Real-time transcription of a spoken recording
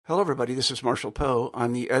Hello, everybody. This is Marshall Poe.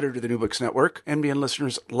 I'm the editor of the New Books Network. NBN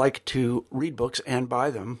listeners like to read books and buy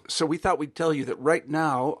them. So we thought we'd tell you that right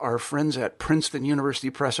now, our friends at Princeton University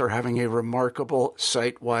Press are having a remarkable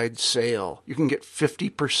site-wide sale. You can get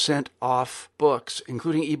 50% off books,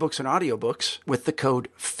 including ebooks and audiobooks, with the code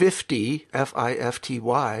 50,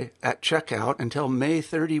 F-I-F-T-Y, at checkout until May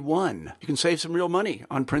 31. You can save some real money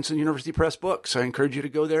on Princeton University Press books. I encourage you to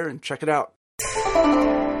go there and check it out.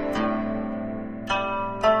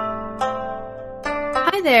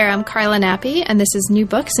 Hi there, I'm Carla Nappi, and this is New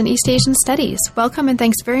Books in East Asian Studies. Welcome and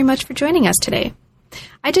thanks very much for joining us today.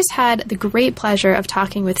 I just had the great pleasure of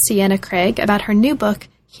talking with Sienna Craig about her new book,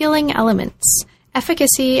 Healing Elements: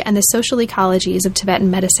 Efficacy and the Social Ecologies of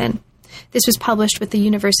Tibetan Medicine. This was published with the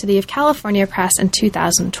University of California Press in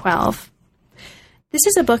 2012. This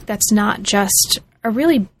is a book that's not just a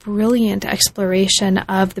really brilliant exploration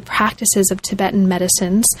of the practices of Tibetan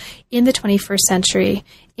medicines in the 21st century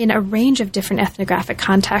in a range of different ethnographic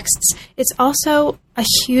contexts. It's also a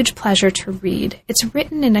huge pleasure to read. It's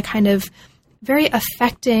written in a kind of very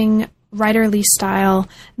affecting writerly style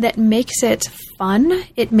that makes it fun,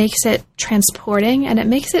 it makes it transporting, and it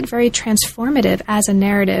makes it very transformative as a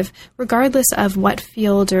narrative, regardless of what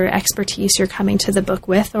field or expertise you're coming to the book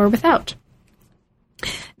with or without.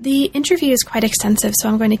 The interview is quite extensive, so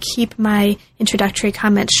I'm going to keep my introductory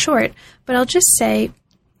comments short, but I'll just say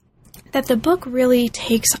that the book really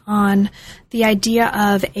takes on the idea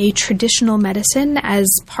of a traditional medicine as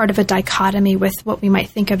part of a dichotomy with what we might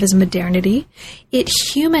think of as modernity. It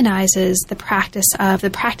humanizes the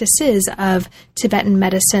practices of Tibetan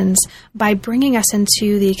medicines by bringing us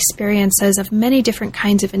into the experiences of many different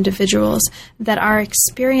kinds of individuals that are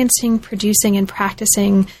experiencing, producing, and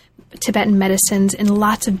practicing Tibetan medicines in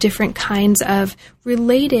lots of different kinds of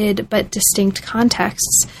related but distinct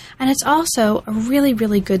contexts. And it's also a really,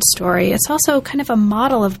 really good story. It's also kind of a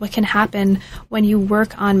model of what can happen when you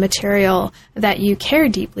work on material that you care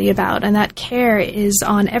deeply about, and that care is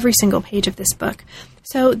on every single page of this book.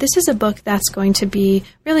 So this is a book that's going to be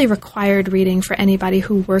really required reading for anybody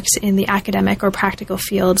who works in the academic or practical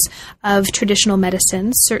fields of traditional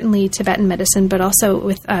medicine, certainly Tibetan medicine, but also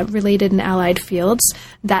with related and allied fields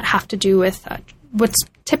that have to do with what's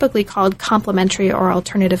typically called complementary or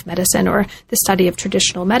alternative medicine, or the study of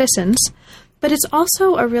traditional medicines. But it's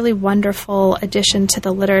also a really wonderful addition to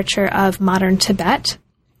the literature of modern Tibet,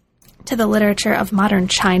 to the literature of modern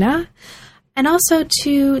China, and also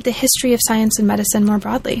to the history of science and medicine more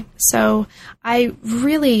broadly. So I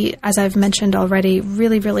really, as I've mentioned already,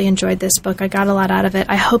 really enjoyed this book. I got a lot out of it.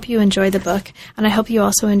 I hope you enjoy the book, and I hope you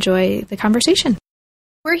also enjoy the conversation.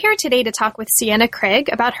 We're here today to talk with Sienna Craig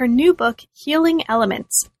about her new book, Healing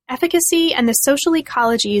Elements: Efficacy and the Social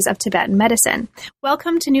Ecologies of Tibetan Medicine.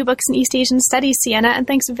 Welcome to New Books in East Asian Studies, Sienna, and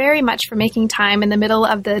thanks very much for making time in the middle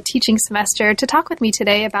of the teaching semester to talk with me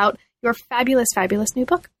today about your fabulous new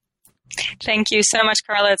book. Thank you so much,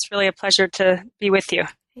 Carla. It's really a pleasure to be with you.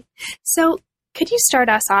 So could you start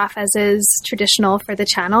us off, as is traditional for the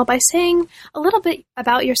channel, by saying a little bit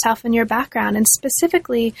about yourself and your background, and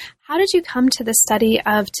specifically, how did you come to the study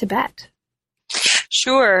of Tibet?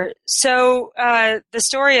 Sure. So the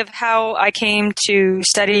story of how I came to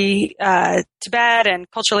study Tibet and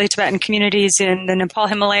culturally Tibetan communities in the Nepal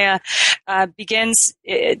Himalaya begins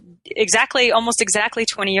almost exactly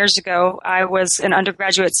 20 years ago. I was an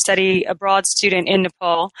undergraduate study abroad student in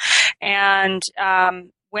Nepal, and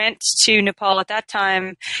went to Nepal at that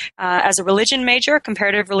time as a religion major,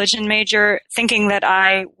 comparative religion major, thinking that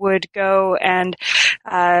I would go and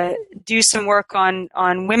do some work on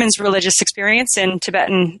women's religious experience in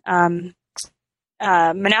Tibetan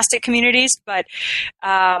monastic communities, but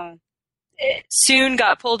soon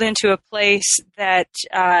got pulled into a place that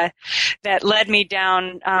led me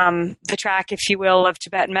down the track, if you will, of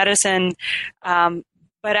Tibetan medicine.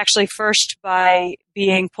 But actually first by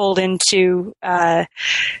being pulled into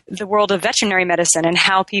the world of veterinary medicine and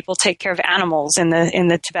how people take care of animals in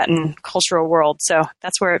the Tibetan cultural world. So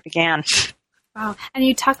that's where it began. Wow. And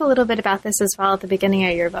you talk a little bit about this as well at the beginning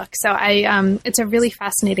of your book. So it's a really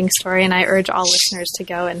fascinating story, and I urge all listeners to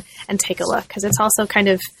go and take a look, because it's also kind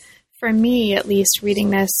of, for me at least,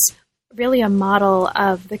 reading this, really a model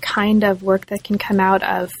of the kind of work that can come out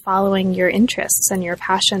of following your interests and your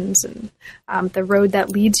passions and the road that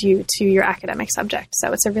leads you to your academic subject.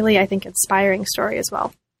 So it's a really, I think, inspiring story as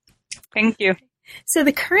well. Thank you. So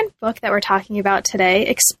the current book that we're talking about today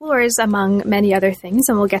explores, among many other things,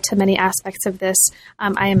 and we'll get to many aspects of this,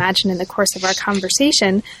 I imagine, in the course of our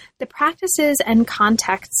conversation, the practices and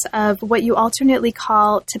contexts of what you alternately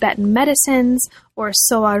call Tibetan medicines or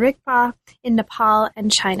Sowa Rigpa in Nepal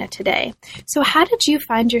and China today. So how did you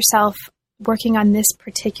find yourself working on this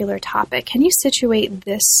particular topic. Can you situate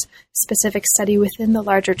this specific study within the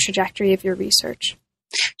larger trajectory of your research?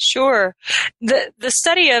 Sure. The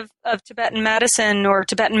study of Tibetan medicine or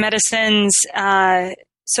Tibetan medicines,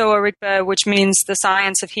 Sowa Rigpa, which means the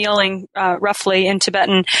science of healing, roughly in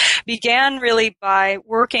Tibetan, began really by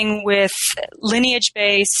working with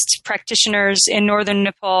lineage-based practitioners in northern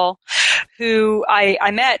Nepal who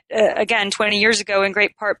I met, again, 20 years ago in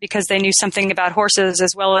great part because they knew something about horses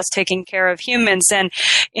as well as taking care of humans. And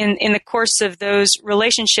in the course of those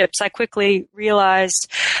relationships, I quickly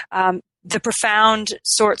realized the profound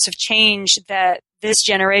sorts of change that this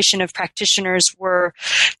generation of practitioners were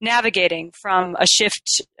navigating, from a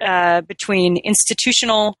shift between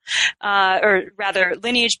institutional, or rather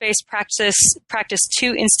lineage-based practice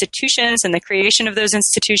to institutions and the creation of those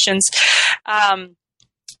institutions.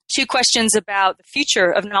 Two questions about the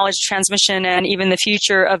future of knowledge transmission and even the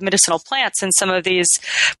future of medicinal plants in some of these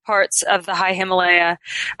parts of the High Himalaya.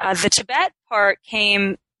 The Tibet part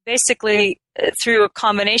came basically through a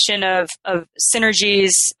combination of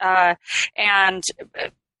synergies and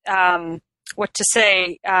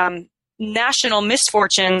national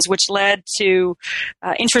misfortunes, which led to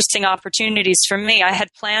interesting opportunities for me. I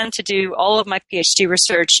had planned to do all of my PhD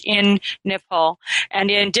research in Nepal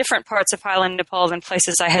and in different parts of highland Nepal than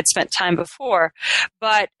places I had spent time before.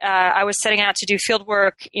 But I was setting out to do field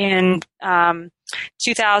work in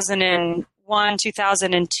 2001,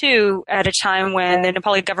 2002, at a time when the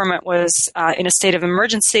Nepali government was in a state of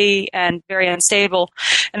emergency and very unstable,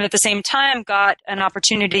 and at the same time got an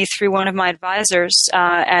opportunity through one of my advisors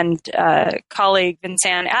and colleague,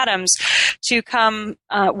 Vincent Adams, to come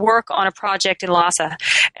work on a project in Lhasa.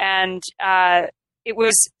 And it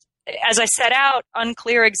was, as I set out,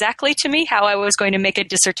 unclear exactly to me how I was going to make a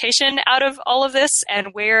dissertation out of all of this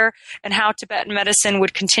and where and how Tibetan medicine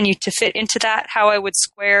would continue to fit into that, how I would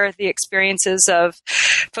square the experiences of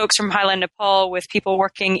folks from highland Nepal with people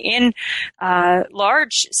working in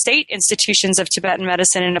large state institutions of Tibetan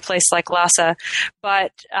medicine in a place like Lhasa.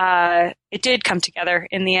 But it did come together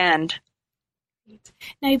in the end.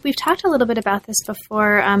 Now, we've talked a little bit about this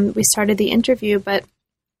before we started the interview, but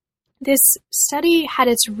this study had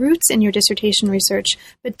its roots in your dissertation research,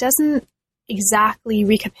 but doesn't exactly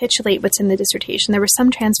recapitulate what's in the dissertation. There were some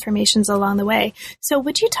transformations along the way. So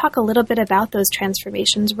would you talk a little bit about those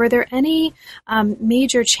transformations? Were there any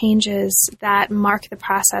major changes that mark the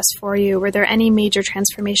process for you? Were there any major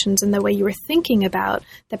transformations in the way you were thinking about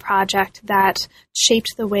the project that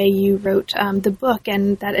shaped the way you wrote the book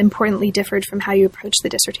and that importantly differed from how you approached the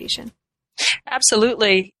dissertation?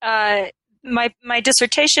 Absolutely. My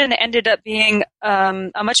dissertation ended up being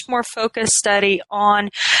a much more focused study on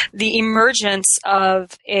the emergence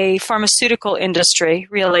of a pharmaceutical industry,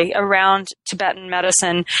 really, around Tibetan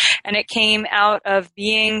medicine. And it came out of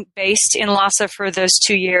being based in Lhasa for those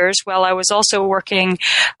 2 years, while I was also working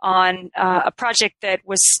on a project that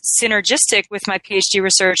was synergistic with my PhD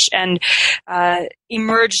research and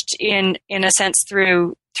emerged in a sense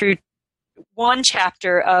through one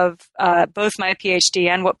chapter of both my PhD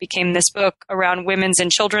and what became this book around women's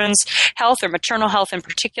and children's health, or maternal health in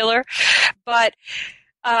particular. But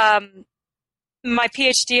my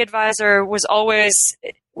PhD advisor was always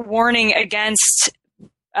warning against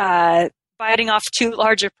biting off too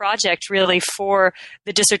large a project, really, for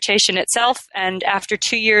the dissertation itself. And after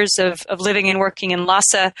 2 years of living and working in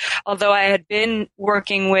Lhasa, although I had been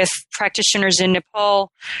working with practitioners in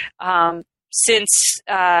Nepal since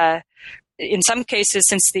in some cases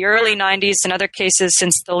since the early 90s, in other cases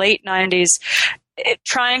since the late 90s,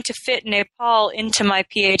 trying to fit Nepal into my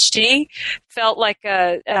PhD felt like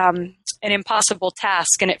an impossible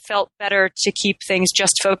task, and it felt better to keep things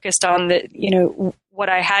just focused on what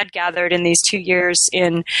I had gathered in these 2 years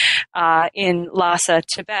in Lhasa,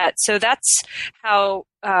 Tibet. So that's how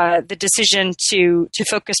the decision to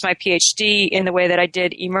focus my PhD in the way that I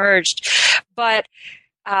did emerged. But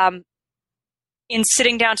in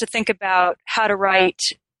sitting down to think about how to write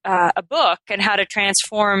a book and how to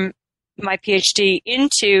transform my PhD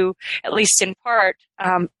into, at least in part,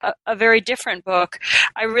 a very different book,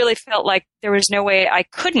 I really felt like there was no way I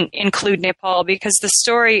couldn't include Nepal, because the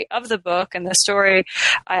story of the book and the story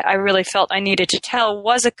I really felt I needed to tell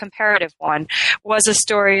was a comparative one, was a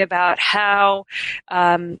story about how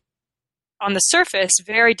on the surface,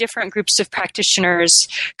 very different groups of practitioners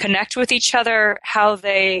connect with each other, how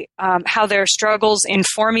their struggles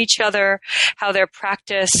inform each other, how their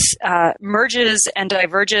practice merges and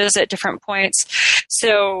diverges at different points.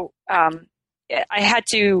 So I had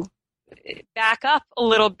to back up a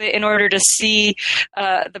little bit in order to see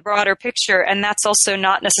the broader picture, and that's also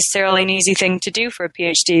not necessarily an easy thing to do for a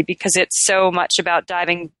PhD, because it's so much about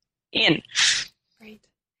diving in. Right.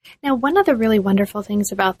 Now, one of the really wonderful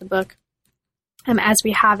things about the book, as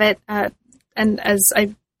we have it, and as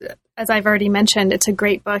I've already mentioned, it's a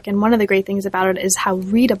great book, and one of the great things about it is how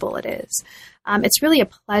readable it is. It's really a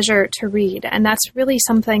pleasure to read, and that's really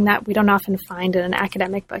something that we don't often find in an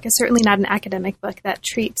academic book. It's certainly not an academic book that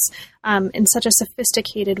treats in such a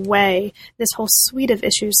sophisticated way this whole suite of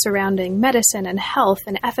issues surrounding medicine and health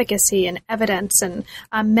and efficacy and evidence and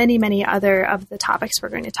many, many other of the topics we're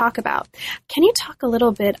going to talk about. Can you talk a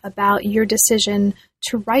little bit about your decision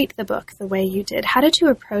to write the book the way you did? How did you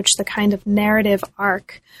approach the kind of narrative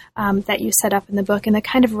arc that you set up in the book and the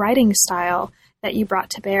kind of writing style that you brought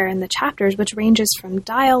to bear in the chapters, which ranges from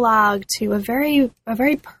dialogue to a very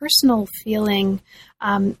personal feeling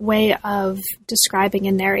way of describing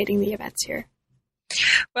and narrating the events here?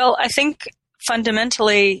 Well, I think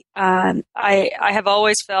fundamentally, I have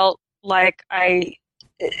always felt like I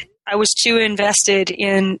was too invested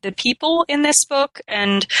in the people in this book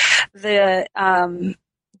and the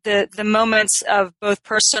moments of both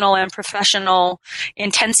personal and professional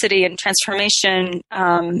intensity and transformation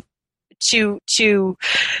to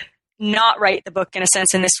not write the book in a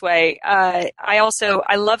sense in this way. I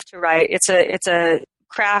love to write. It's a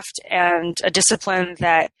craft and a discipline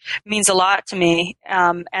that means a lot to me.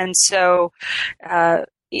 And so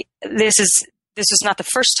this is not the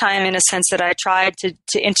first time in a sense that I tried to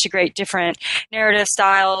integrate different narrative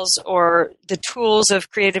styles or the tools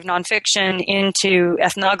of creative nonfiction into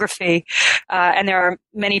ethnography. And there are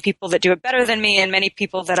many people that do it better than me and many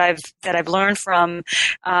people that I've learned from.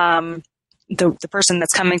 The person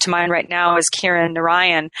that's coming to mind right now is Kiran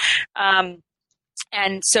Narayan.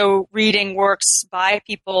 And so reading works by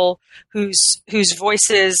people whose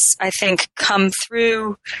voices I think come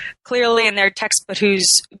through clearly in their text, but whose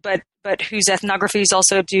ethnographies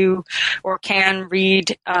also do or can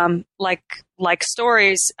read like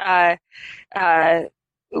stories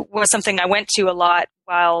was something I went to a lot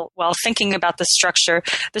while thinking about the structure.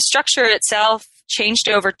 The structure itself changed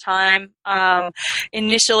over time.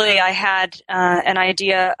 Initially, I had an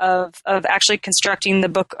idea of actually constructing the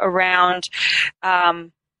book around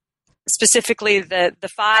specifically the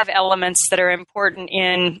 5 elements that are important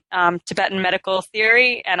in Tibetan medical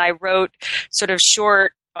theory, and I wrote sort of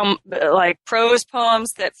short like prose poems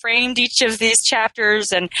that framed each of these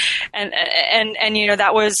chapters, and you know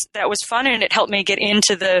that was fun, and it helped me get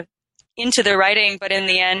into the writing, but in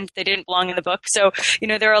the end they didn't belong in the book. So you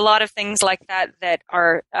know there are a lot of things like that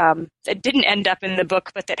are that didn't end up in the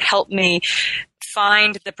book, but that helped me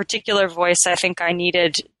find the particular voice I think I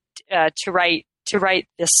needed to write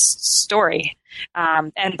this story.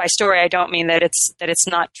 And by story, I don't mean that it's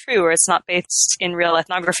not true or it's not based in real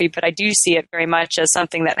ethnography, but I do see it very much as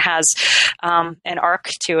something that has an arc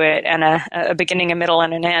to it and a beginning, a middle,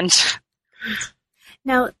 and an end.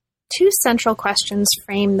 Now, 2 central questions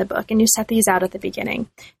frame the book, and you set these out at the beginning.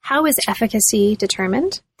 How is efficacy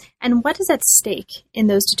determined? And what is at stake in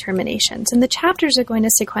those determinations? And the chapters are going to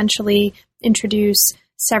sequentially introduce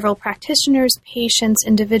several practitioners, patients,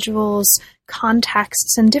 individuals,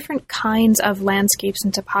 contexts, and different kinds of landscapes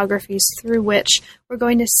and topographies through which we're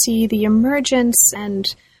going to see the emergence and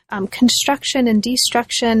construction and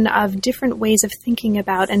destruction of different ways of thinking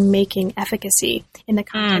about and making efficacy in the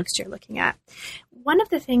context you're looking at. One of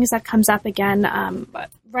the things that comes up again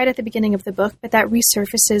right at the beginning of the book, but that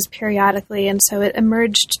resurfaces periodically, and so it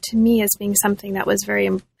emerged to me as being something that was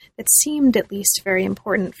that seemed at least very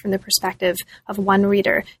important from the perspective of one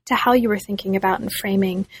reader to how you were thinking about and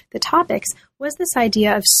framing the topics, was this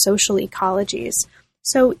idea of social ecologies.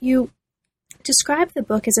 So you describe the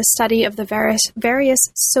book as a study of the various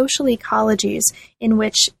social ecologies in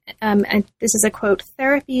which, and this is a quote,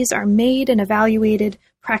 therapies are made and evaluated,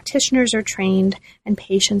 practitioners are trained, and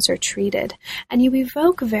patients are treated. And you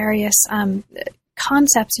evoke various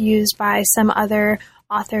concepts used by some other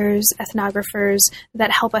authors, ethnographers,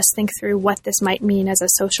 that help us think through what this might mean as a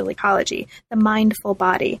social ecology. The mindful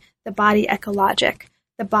body, the body ecologic,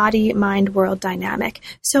 the body-mind-world dynamic.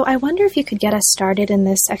 So I wonder if you could get us started in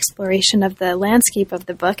this exploration of the landscape of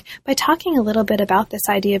the book by talking a little bit about this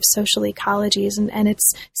idea of social ecologies and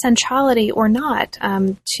its centrality or not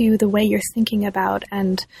to the way you're thinking about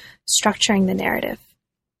and structuring the narrative.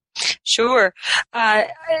 Sure. I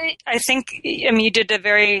think, you did a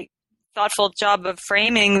very thoughtful job of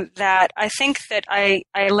framing that. I think that I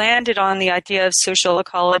landed on the idea of social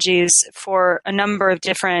ecologies for a number of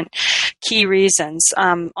different key reasons.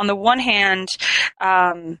 On the one hand,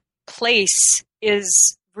 place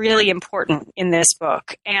is really important in this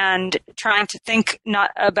book, and trying to think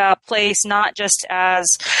not about place not just as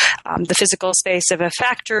the physical space of a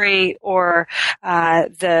factory or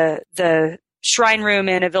the shrine room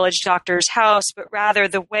in a village doctor's house, but rather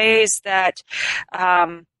the ways that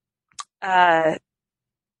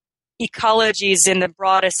ecologies in the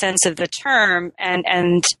broadest sense of the term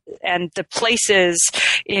and the places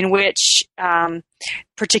in which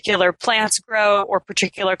particular plants grow or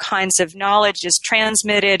particular kinds of knowledge is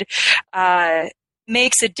transmitted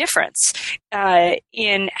makes a difference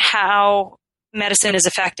in how medicine is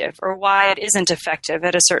effective or why it isn't effective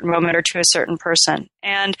at a certain moment or to a certain person.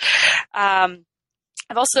 And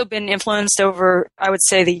I've also been influenced over, I would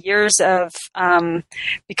say, the years of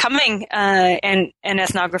becoming an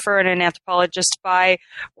ethnographer and an anthropologist by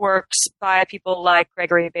works by people like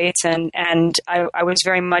Gregory Bateson, and I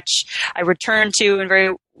returned to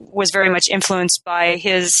and was very much influenced by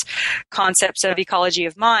his concepts of ecology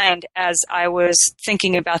of mind as I was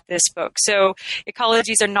thinking about this book. So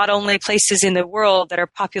ecologies are not only places in the world that are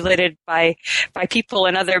populated by people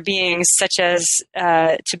and other beings, such as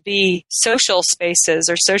to be social spaces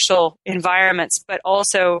or social environments, but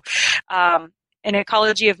also an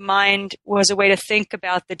ecology of mind was a way to think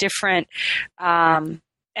about the different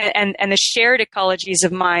and the shared ecologies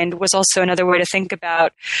of mind was also another way to think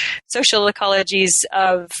about social ecologies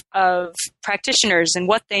of practitioners and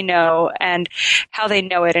what they know and how they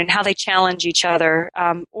know it and how they challenge each other,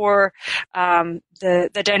 or the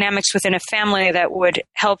dynamics within a family that would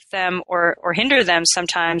help them or hinder them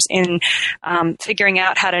sometimes in figuring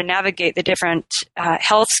out how to navigate the different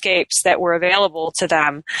healthscapes that were available to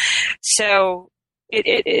them. So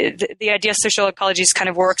the idea of social ecologies kind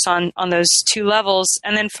of works on those two levels.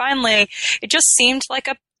 And then finally, it just seemed like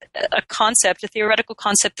a concept, a theoretical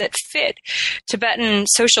concept that fit Tibetan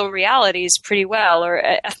social realities pretty well, or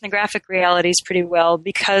ethnographic realities pretty well,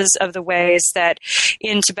 because of the ways that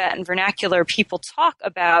in Tibetan vernacular people talk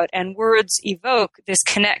about and words evoke this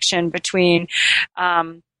connection between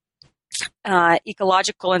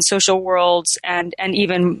ecological and social worlds and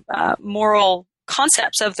even moral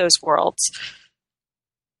concepts of those worlds.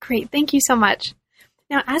 Great. Thank you so much.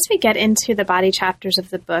 Now, as we get into the body chapters of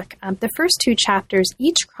the book, the first two chapters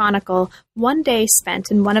each chronicle one day spent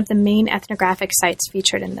in one of the main ethnographic sites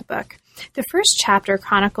featured in the book. The first chapter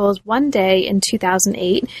chronicles one day in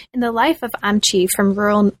 2008 in the life of Amchi from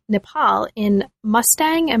rural Nepal in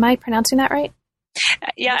Mustang. Am I pronouncing that right?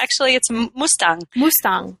 Yeah, actually, it's Mustang.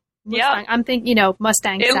 Mustang. Yeah, I'm thinking,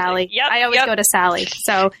 Mustang Sally. Yep, I always go to Sally.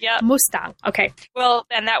 So yep. Mustang. Okay. Well,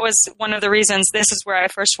 and that was one of the reasons. This is where I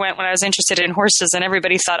first went when I was interested in horses, and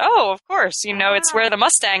everybody thought, oh, of course, it's where the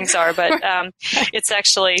Mustangs are, but it's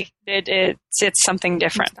actually it's something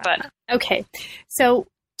different. But okay, so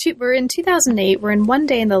we're in 2008. We're in one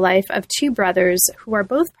day in the life of two brothers who are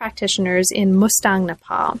both practitioners in Mustang,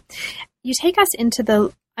 Nepal. You take us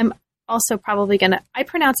into I'm also probably I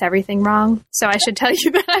pronounce everything wrong, so I should tell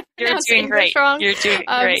you that I pronounce English wrong. You're doing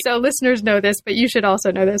great. So listeners know this, but you should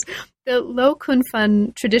also know this. The Lo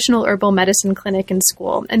Kunfun Traditional Herbal Medicine Clinic and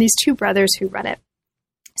School, and these two brothers who run it.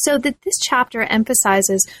 So that this chapter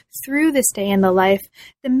emphasizes through this day in the life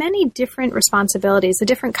the many different responsibilities, the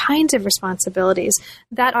different kinds of responsibilities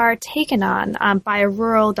that are taken on by a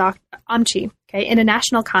rural Amchi, in a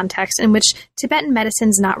national context in which Tibetan medicine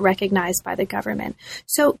is not recognized by the government.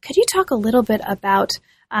 So could you talk a little bit about,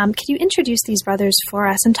 could you introduce these brothers for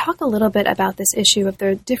us and talk a little bit about this issue of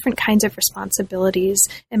the different kinds of responsibilities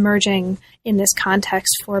emerging in this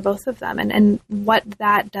context for both of them and what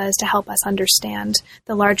that does to help us understand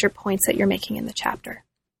the larger points that you're making in the chapter?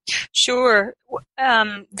 Sure.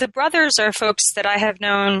 The brothers are folks that I have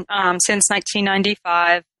known since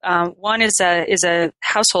 1995. One is a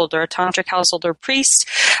householder, a tantric householder priest.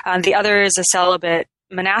 The other is a celibate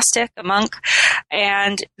monastic, a monk,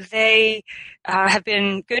 and they have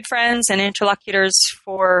been good friends and interlocutors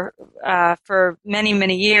for many,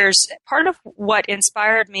 many years. Part of what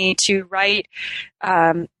inspired me to write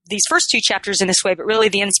these first two chapters in this way, but really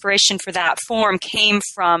the inspiration for that form came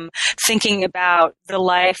from thinking about the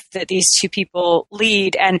life that these two people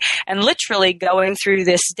lead and literally going through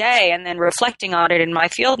this day and then reflecting on it in my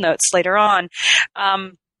field notes later on.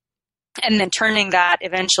 And then turning that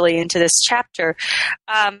eventually into this chapter.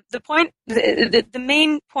 The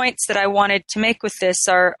main points that I wanted to make with this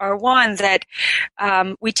are one, that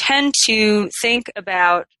we tend to think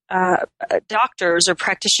about doctors or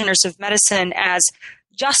practitioners of medicine as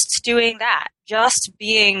just doing that, just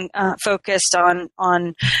being focused on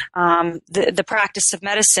the practice of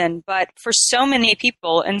medicine, but for so many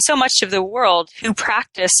people and so much of the world who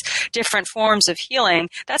practice different forms of healing,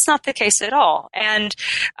 that's not the case at all. And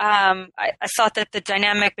I thought that the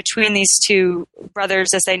dynamic between these two brothers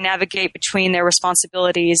as they navigate between their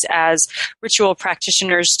responsibilities as ritual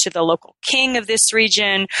practitioners to the local king of this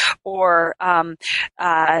region, or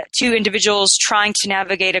two individuals trying to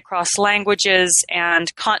navigate across languages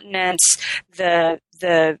and continents, the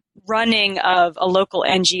running of a local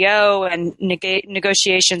NGO and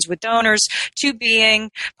negotiations with donors, to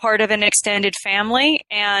being part of an extended family,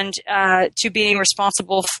 and to being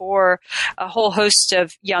responsible for a whole host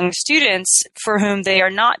of young students for whom they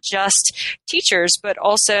are not just teachers, but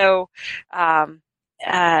also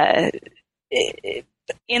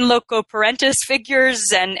in loco parentis figures,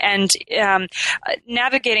 and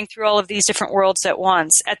navigating through all of these different worlds at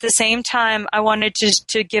once. At the same time, I wanted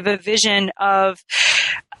to give a vision of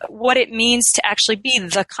what it means to actually be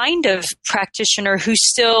the kind of practitioner who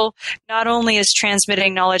still not only is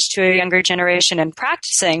transmitting knowledge to a younger generation and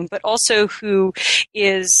practicing, but also who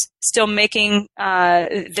is still making,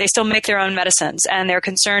 they still make their own medicines, and they're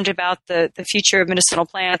concerned about the future of medicinal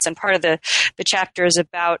plants. And part of the chapter is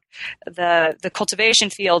about the cultivation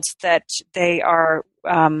fields that they are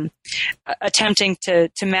attempting to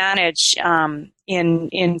manage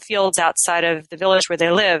in fields outside of the village where they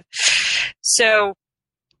live. So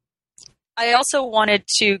I also wanted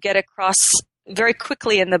to get across very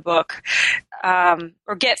quickly in the book,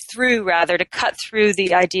 or get through rather, to cut through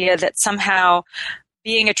the idea that somehow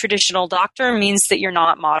being a traditional doctor means that you're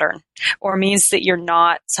not modern, or means that you're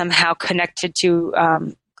not somehow connected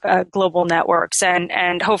to global networks.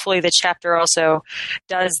 And hopefully the chapter also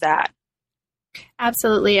does that.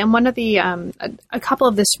 Absolutely. And one of the, a couple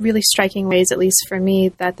of this really striking ways, at least for me,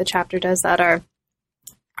 that the chapter does that are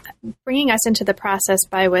bringing us into the process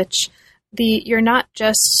by which you're not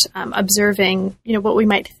just observing, what we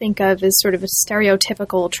might think of as sort of a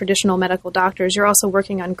stereotypical traditional medical doctors. You're also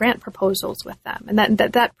working on grant proposals with them, and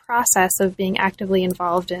that process of being actively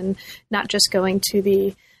involved in not just going to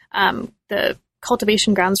the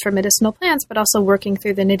cultivation grounds for medicinal plants, but also working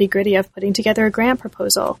through the nitty-gritty of putting together a grant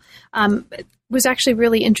proposal was actually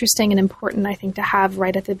really interesting and important, I think, to have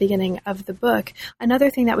right at the beginning of the book. Another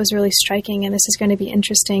thing that was really striking, and this is going to be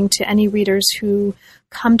interesting to any readers who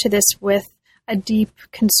come to this with a deep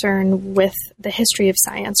concern with the history of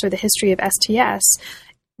science or the history of STS,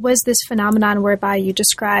 was this phenomenon whereby you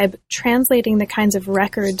describe translating the kinds of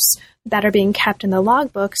records that are being kept in the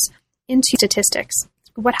logbooks into statistics.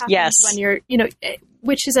 What happens when you're,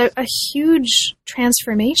 which is a huge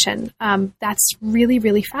transformation. That's really,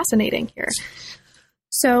 really fascinating here.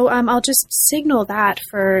 So I'll just signal that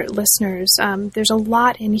for listeners. There's a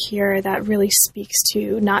lot in here that really speaks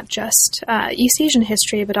to not just East Asian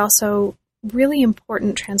history, but also really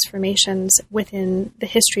important transformations within the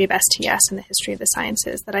history of STS and the history of the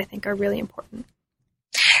sciences that I think are really important.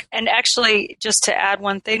 And actually, just to add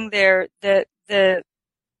one thing there,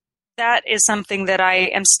 that is something that I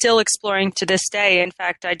am still exploring to this day. In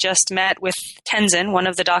fact, I just met with Tenzin, one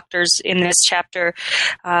of the doctors in this chapter,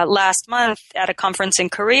 last month at a conference in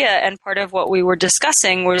Korea, and part of what we were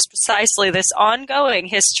discussing was precisely this ongoing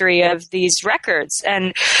history of these records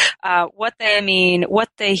and what they mean, what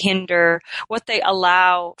they hinder, what they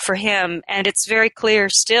allow for him. And it's very clear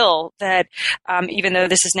still that even though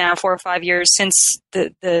this is now 4 or 5 years since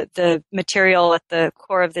the material at the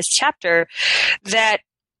core of this chapter, that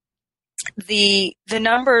the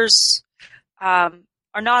numbers are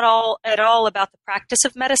not all at all about the practice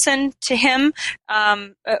of medicine to him,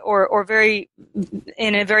 or very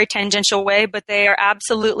in a very tangential way, but they are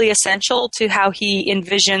absolutely essential to how he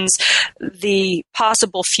envisions the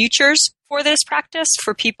possible futures for this practice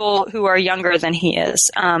for people who are younger than he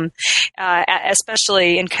is,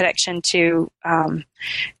 especially in connection to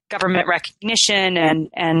government recognition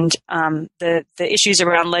and the issues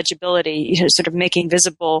around legibility, sort of making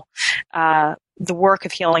visible the work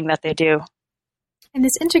of healing that they do. And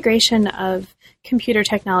this integration of computer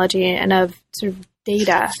technology and of sort of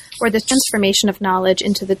data, or the transformation of knowledge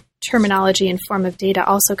into the terminology and form of data,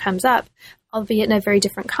 also comes up, albeit in a very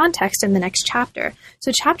different context in the next chapter.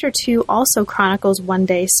 So chapter 2 also chronicles one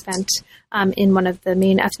day spent in one of the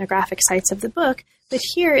main ethnographic sites of the book, but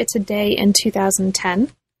here it's a day in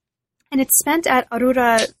 2010. And it's spent at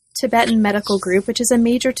Arura Tibetan Medical Group, which is a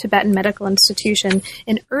major Tibetan medical institution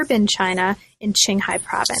in urban China in Qinghai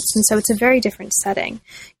province. And so it's a very different setting.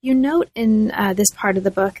 You note in this part of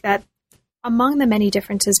the book that among the many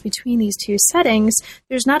differences between these two settings,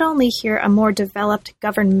 there's not only here a more developed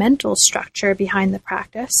governmental structure behind the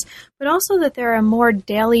practice, but also that there are more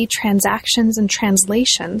daily transactions and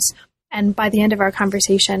translations. And by the end of our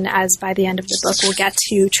conversation, as by the end of the book, we'll get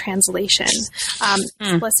to translation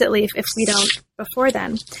explicitly if we don't before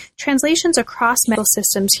then. Translations across medical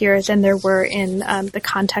systems here than there were in the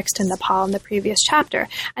context in Nepal in the previous chapter.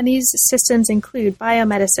 And these systems include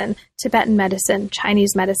biomedicine, Tibetan medicine,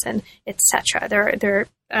 Chinese medicine, etc.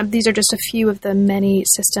 These are just a few of the many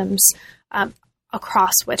systems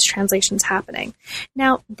across which translation's happening.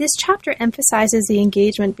 Now, this chapter emphasizes the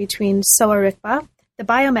engagement between Sowa Rigpa, the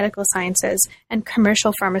biomedical sciences, and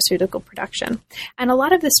commercial pharmaceutical production. And a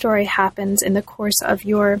lot of the story happens in the course of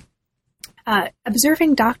your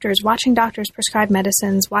observing doctors, watching doctors prescribe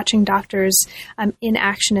medicines, watching doctors in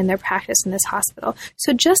action in their practice in this hospital.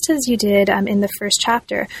 So just as you did in the first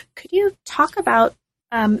chapter, could you talk about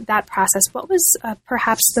that process? What was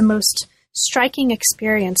perhaps the most striking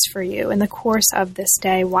experience for you in the course of this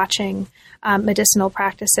day watching medicinal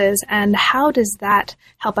practices, and how does that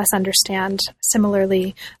help us understand,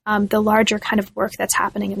 similarly, the larger kind of work that's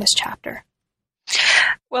happening in this chapter?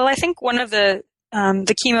 Well, I think one of the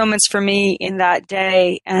key moments for me in that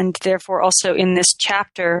day, and therefore also in this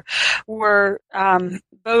chapter, were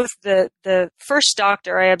both the first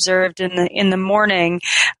doctor I observed in the morning.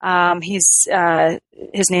 His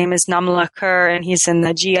name is Namla Kur, and he's in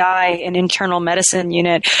the GI and internal medicine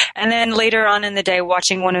unit. And then later on in the day,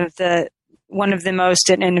 watching one of the most,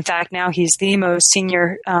 and in fact now he's the most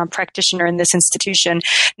senior practitioner in this institution,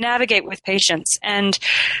 navigate with patients. And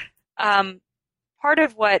part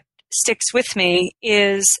of what sticks with me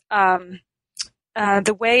is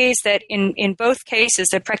the ways that in both cases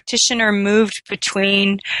the practitioner moved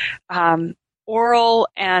between oral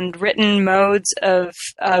and written modes of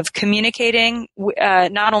communicating,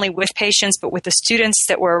 not only with patients but with the students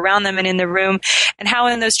that were around them and in the room, and how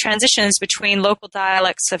in those transitions between local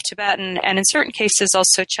dialects of Tibetan and in certain cases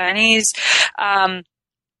also Chinese, and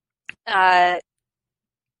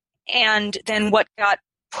then what got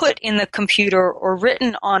put in the computer or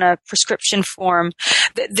written on a prescription form,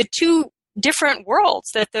 the two different worlds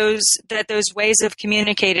that those ways of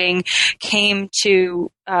communicating came to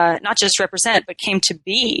not just represent, but came to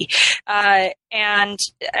be. And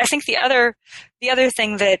I think the other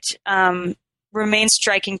thing that remains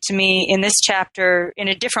striking to me in this chapter in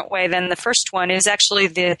a different way than the first one is actually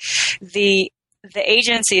the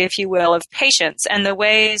agency, if you will, of patients, and the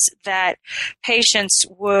ways that patients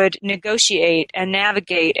would negotiate and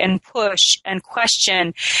navigate and push and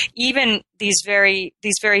question even these very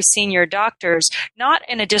senior doctors, not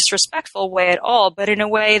in a disrespectful way at all, but in a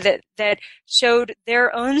way that showed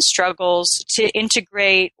their own struggles to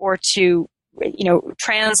integrate or to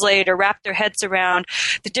translate or wrap their heads around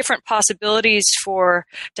the different possibilities for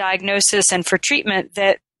diagnosis and for treatment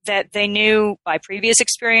that they knew by previous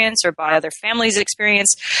experience or by other families'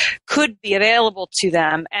 experience could be available to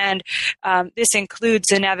them. And this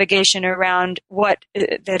includes a navigation around what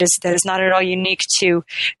that is not at all unique to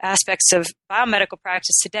aspects of biomedical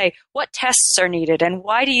practice today. What tests are needed, and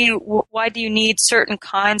why do you need certain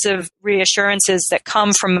kinds of reassurances that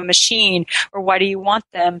come from a machine, or why do you want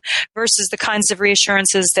them, versus the kinds of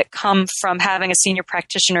reassurances that come from having a senior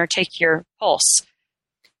practitioner take your pulse.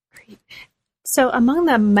 Great. So among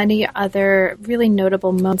the many other really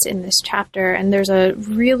notable moments in this chapter, and there's a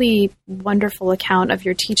really wonderful account of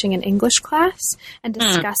your teaching an English class and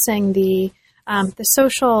discussing the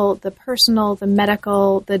social, the personal, the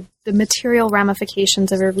medical, the material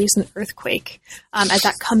ramifications of a recent earthquake, as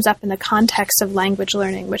that comes up in the context of language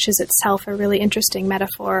learning, which is itself a really interesting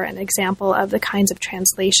metaphor and example of the kinds of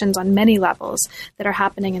translations on many levels that are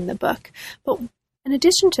happening in the book. But in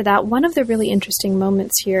addition to that, one of the really interesting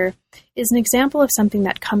moments here is an example of something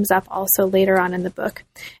that comes up also later on in the book.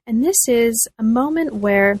 And this is a moment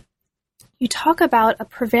where you talk about a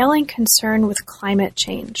prevailing concern with climate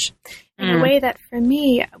change in a way that for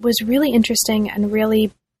me was really interesting and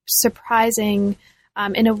really surprising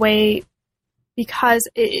in a way, because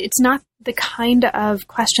it's not the kind of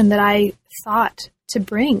question that I thought to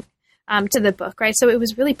bring to the book, right? So it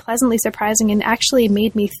was really pleasantly surprising and actually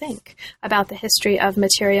made me think about the history of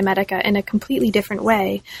materia medica in a completely different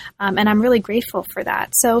way. And I'm really grateful for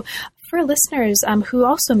that. So for listeners who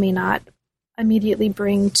also may not immediately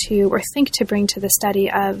bring to or think to bring to the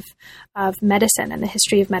study of medicine and the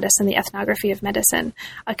history of medicine, the ethnography of medicine,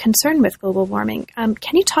 a concern with global warming,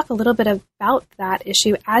 can you talk a little bit about that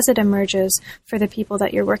issue as it emerges for the people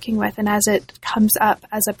that you're working with and as it comes up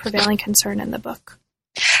as a prevailing concern in the book?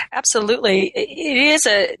 Absolutely. It is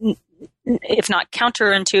if not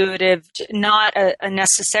counterintuitive, not a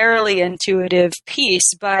necessarily intuitive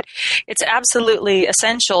piece, but it's absolutely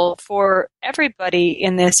essential for everybody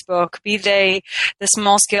in this book, be they the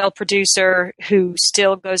small-scale producer who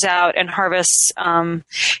still goes out and harvests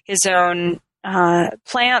his own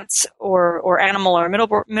plants or animal or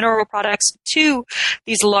mineral products, to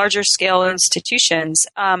these larger scale institutions.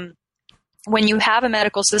 When you have a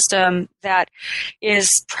medical system that is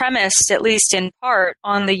premised, at least in part,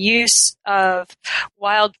 on the use of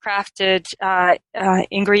wild-crafted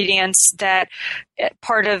ingredients, that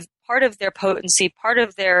part of their potency, part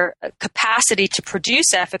of their capacity to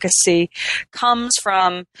produce efficacy comes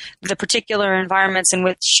from the particular environments in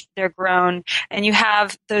which they're grown, and you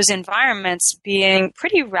have those environments being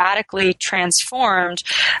pretty radically transformed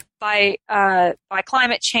by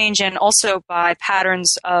climate change and also by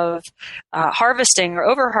patterns of harvesting or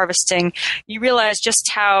over-harvesting, you realize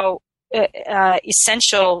just how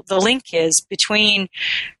essential the link is between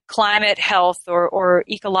climate health or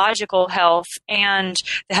ecological health and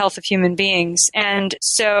the health of human beings. And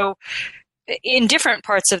so in different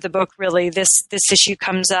parts of the book, really, this issue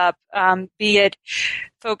comes up, be it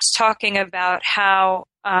folks talking about how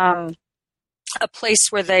a place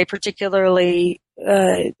where they particularly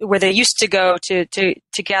where they used to go to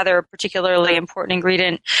gather a particularly important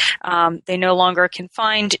ingredient, they no longer can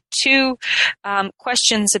find, to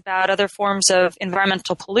questions about other forms of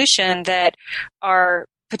environmental pollution that are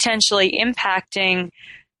potentially impacting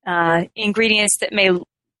ingredients that may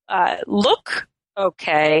look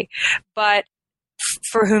okay, but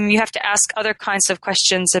for whom you have to ask other kinds of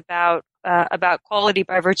questions about quality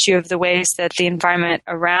by virtue of the ways that the environment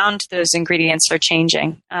around those ingredients are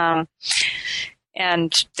changing.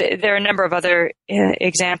 And there are a number of other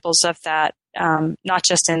examples of that, not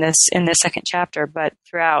just in this second chapter, but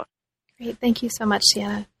throughout. Great. Thank you so much,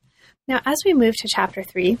 Sienna. Now, as we move to Chapter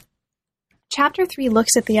 3, Chapter 3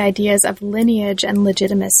 looks at the ideas of lineage and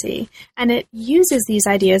legitimacy, and it uses these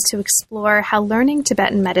ideas to explore how learning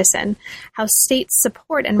Tibetan medicine, how states'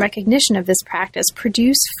 support and recognition of this practice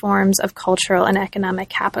produce forms of cultural and economic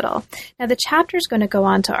capital. Now, the chapter is going to go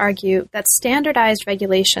on to argue that standardized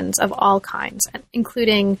regulations of all kinds,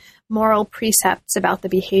 including moral precepts about the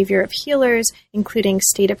behavior of healers, including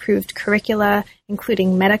state-approved curricula,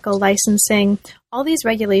 including medical licensing, all these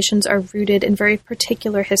regulations are rooted in very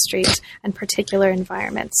particular histories and particular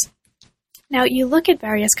environments. Now, you look at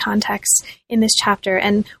various contexts in this chapter,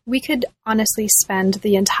 and we could honestly spend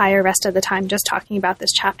the entire rest of the time just talking about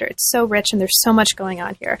this chapter. It's so rich, and there's so much going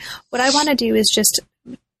on here. What I want to do is just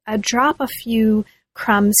drop a few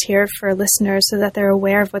crumbs here for listeners so that they're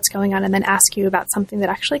aware of what's going on, and then ask you about something that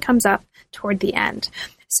actually comes up toward the end.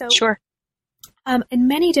 So, sure. In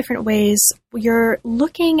many different ways, you're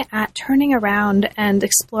looking at turning around and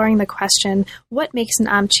exploring the question, what makes an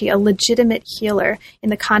Amchi a legitimate healer in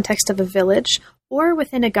the context of a village or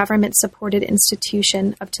within a government-supported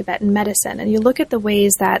institution of Tibetan medicine? And you look at the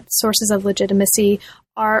ways that sources of legitimacy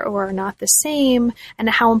are or are not the same, and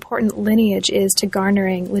how important lineage is to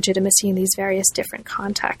garnering legitimacy in these various different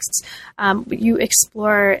contexts. You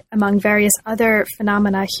explore, among various other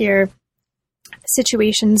phenomena here,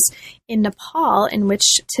 situations in Nepal in which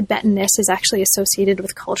Tibetanness is actually associated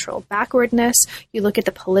with cultural backwardness. You look at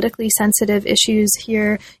the politically sensitive issues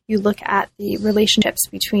here. You look at the relationships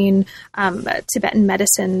between Tibetan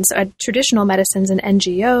medicines, traditional medicines, and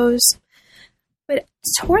NGOs. But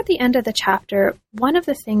toward the end of the chapter, one of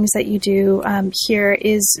the things that you do here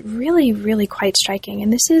is really, really quite striking.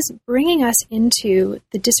 And this is bringing us into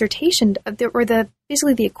the dissertation,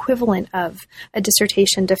 basically the equivalent of a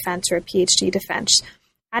dissertation defense or a PhD defense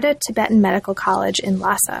at a Tibetan medical college in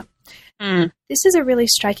Lhasa. This is a really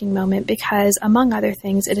striking moment because, among other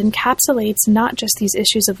things, it encapsulates not just these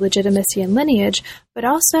issues of legitimacy and lineage, but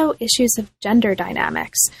also issues of gender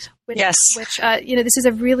dynamics. Yes. This is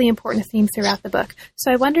a really important theme throughout the book.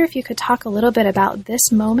 So I wonder if you could talk a little bit about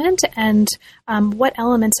this moment and what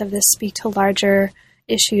elements of this speak to larger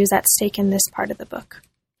issues at stake in this part of the book.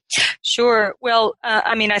 Sure. Well,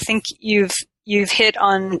 I think you've hit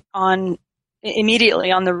on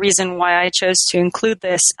immediately on the reason why I chose to include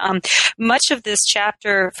this. Much of this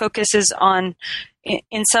chapter focuses on,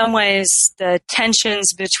 in some ways, the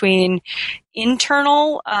tensions between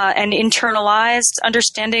internal and internalized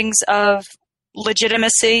understandings of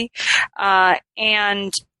legitimacy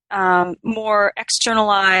and more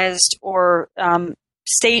externalized or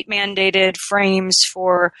state-mandated frames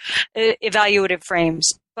for evaluative frames.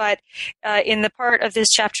 But in the part of this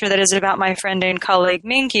chapter that is about my friend and colleague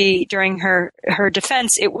Mingi during her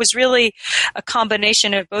defense, it was really a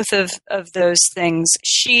combination of both of those things.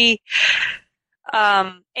 She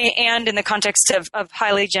and in the context of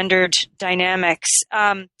highly gendered dynamics.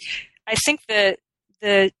 I think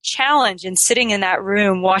the challenge in sitting in that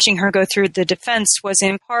room, watching her go through the defense, was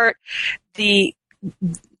in part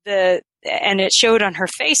and it showed on her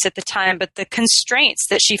face at the time, but the constraints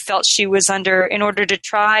that she felt she was under in order to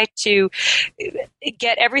try to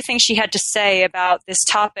get everything she had to say about this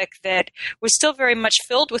topic that was still very much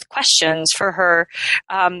filled with questions for her,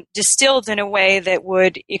 distilled in a way that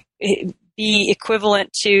would be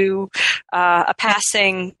equivalent to a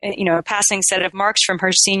passing set of marks from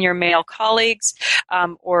her senior male colleagues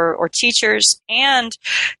or teachers, and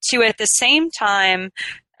to at the same time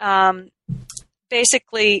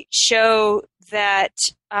basically show that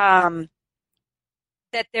that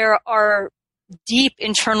there are deep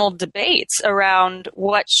internal debates around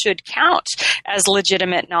what should count as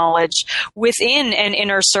legitimate knowledge within an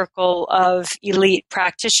inner circle of elite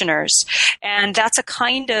practitioners, and that's a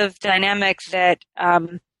kind of dynamic that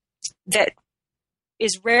that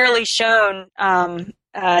is rarely shown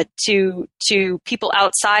to people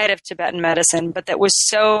outside of Tibetan medicine, but that was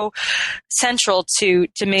so central to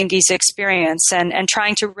Mingy's experience, and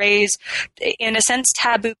trying to raise, in a sense,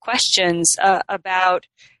 taboo questions about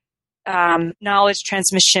knowledge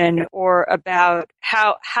transmission, or about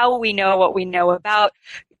how we know what we know about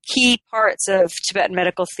key parts of Tibetan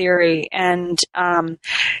medical theory, and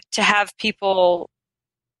to have people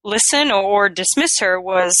listen or dismiss her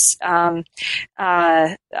was a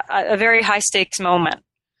very high stakes moment.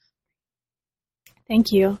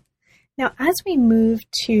 Thank you. Now, as we move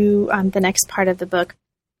to the next part of the book,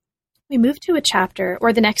 we move to a chapter,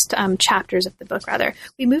 or the next chapters of the book, rather.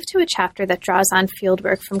 We move to a chapter that draws on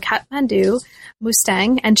fieldwork from Kathmandu,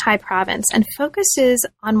 Mustang, and Chai province, and focuses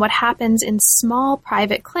on what happens in small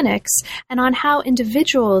private clinics and on how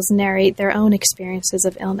individuals narrate their own experiences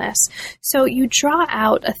of illness. So you draw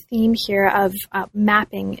out a theme here of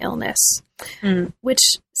mapping illness, which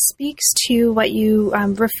speaks to what you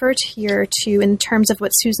refer to here to in terms of what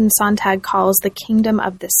Susan Sontag calls the kingdom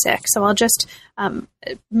of the sick. So I'll just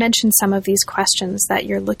mention some of these questions that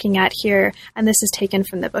you're looking at here, and this is taken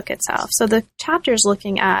from the book itself. So the chapter is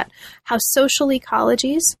looking at how social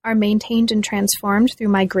ecologies are maintained and transformed through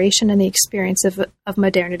migration and the experience of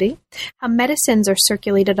modernity, how medicines are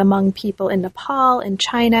circulated among people in Nepal, in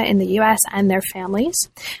China, in the US, and their families,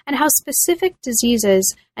 and how specific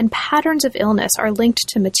diseases and patterns of illness are linked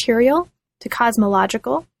to material, to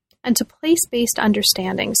cosmological, and to place-based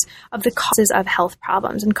understandings of the causes of health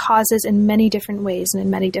problems, and causes in many different ways and in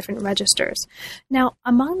many different registers. Now,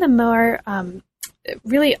 among the more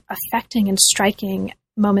really affecting and striking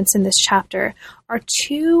moments in this chapter are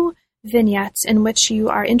two vignettes in which you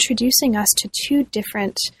are introducing us to two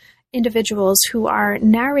different individuals who are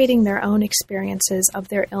narrating their own experiences of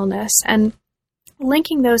their illness and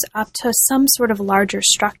linking those up to some sort of larger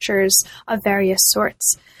structures of various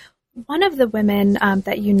sorts. One of the women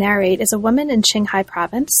that you narrate is a woman in Qinghai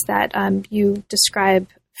province that you describe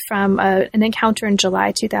from an encounter in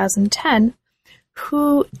July 2010,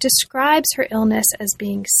 who describes her illness as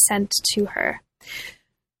being sent to her.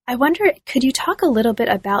 I wonder, could you talk a little bit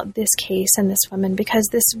about this case and this woman? Because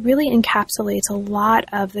this really encapsulates a lot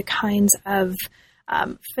of the kinds of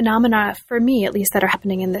phenomena, for me at least, that are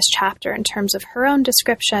happening in this chapter in terms of her own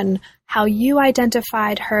description, how you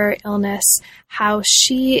identified her illness, how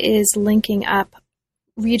she is linking up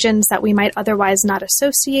regions that we might otherwise not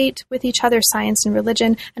associate with each other, science and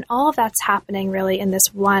religion, and all of that's happening really in this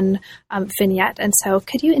one vignette. And so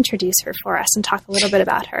could you introduce her for us and talk a little bit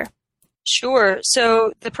about her? Sure.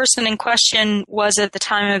 So the person in question was, at the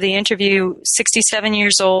time of the interview, 67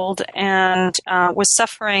 years old and was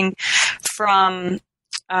suffering from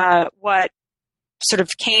what sort of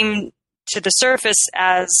came to the surface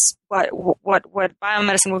as what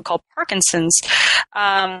biomedicine would call Parkinson's.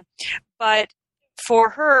 But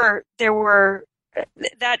for her, there were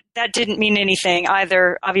that didn't mean anything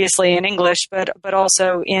either, obviously in English, but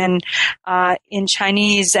also in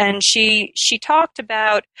Chinese. And she talked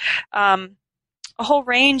about a whole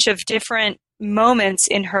range of different moments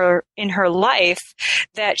in her life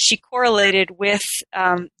that she correlated with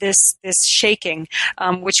this shaking,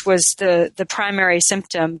 which was the primary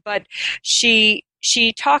symptom. But she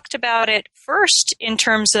talked about it first in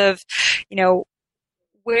terms of,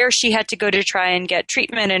 where she had to go to try and get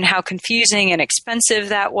treatment and how confusing and expensive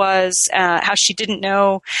that was, how she didn't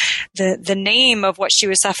know the name of what she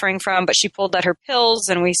was suffering from, but she pulled out her pills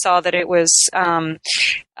and we saw that it was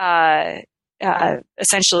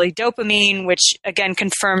essentially dopamine, which again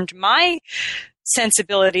confirmed my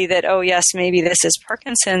sensibility that, oh yes, maybe this is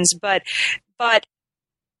Parkinson's. But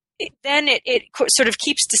then it sort of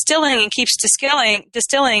keeps distilling and keeps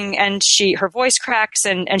distilling, and her voice cracks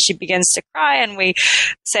and she begins to cry, and we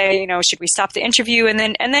say, should we stop the interview? And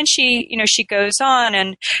then she, she goes on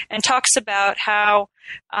and talks about how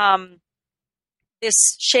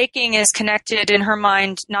this shaking is connected in her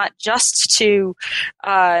mind not just to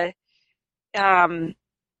a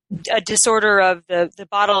disorder of the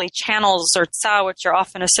bodily channels, or tsa, which are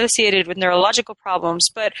often associated with neurological problems,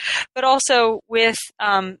 but also with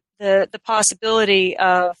the possibility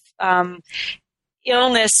of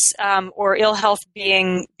illness or ill health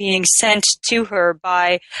being sent to her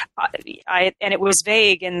by, and it was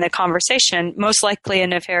vague in the conversation, most likely a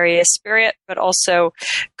nefarious spirit, but also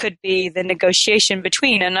could be the negotiation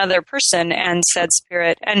between another person and said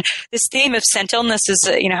spirit. And this theme of sent illness is,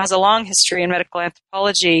 has a long history in medical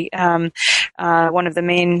anthropology. One of the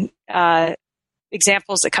main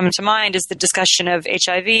examples that come to mind is the discussion of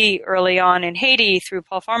HIV early on in Haiti through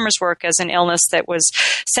Paul Farmer's work as an illness that was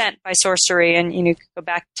sent by sorcery. And you could go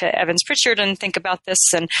back to Evans Pritchard and think about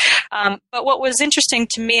this. And but what was interesting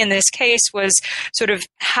to me in this case was sort of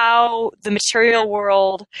how the material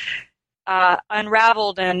world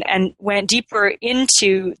unraveled and went deeper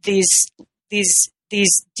into these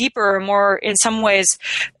deeper, more in some ways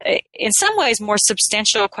more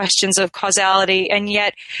substantial questions of causality, and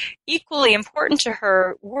yet equally important to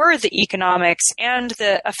her were the economics and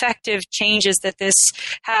the effective changes that this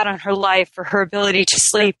had on her life, or her ability to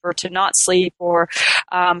sleep or to not sleep, or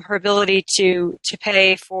her ability to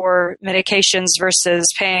pay for medications versus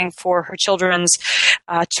paying for her children's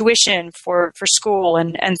tuition for school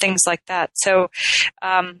and things like that. So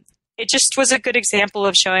it just was a good example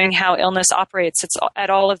of showing how illness operates. It's at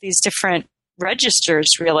all of these different registers,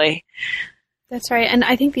 really. That's right. And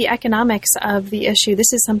I think the economics of the issue,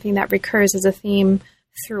 this is something that recurs as a theme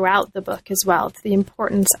throughout the book as well. It's the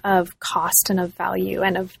importance of cost and of value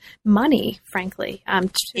and of money, frankly,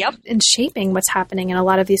 in shaping what's happening in a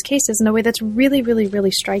lot of these cases in a way that's really, really,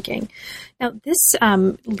 really striking. Now, this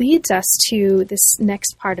leads us to this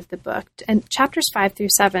next part of the book. And chapters 5 through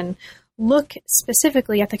 7 look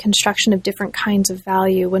specifically at the construction of different kinds of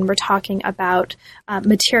value when we're talking about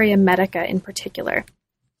materia medica in particular.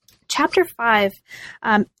 Chapter 5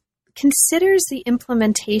 considers the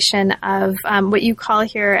implementation of what you call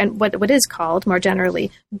here, and what is called more generally,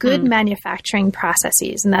 good manufacturing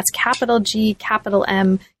processes. And that's capital G, capital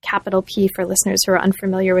M, capital P for listeners who are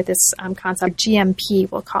unfamiliar with this concept, GMP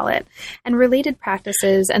we'll call it, and related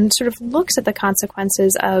practices, and sort of looks at the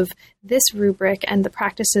consequences of this rubric and the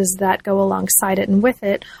practices that go alongside it and with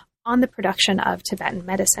it on the production of Tibetan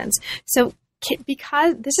medicines. So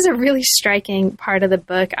because this is a really striking part of the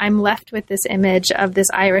book, I'm left with this image of this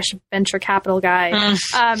Irish venture capital guy,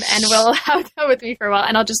 and we'll have that with me for a while,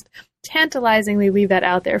 and I'll just tantalizingly leave that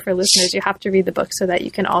out there for listeners. You have to read the book so that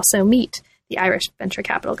you can also meet the Irish venture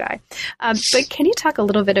capital guy. But can you talk a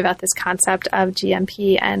little bit about this concept of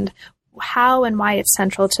GMP and how and why it's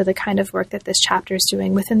central to the kind of work that this chapter is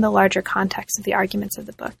doing within the larger context of the arguments of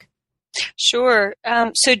the book? Sure.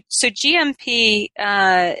 So GMP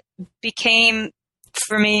became,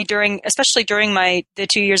 for me, especially during the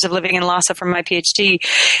 2 years of living in Lhasa for my PhD,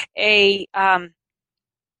 it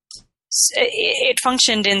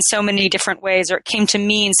functioned in so many different ways, or it came to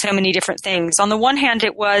mean so many different things. On the one hand,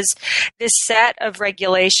 it was this set of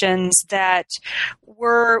regulations that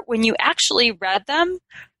were, when you actually read them,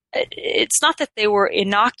 it's not that they were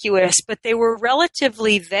innocuous, but they were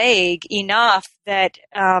relatively vague enough that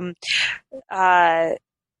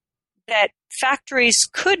that factories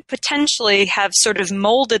could potentially have sort of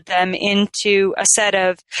molded them into a set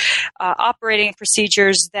of operating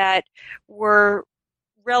procedures that were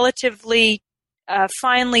relatively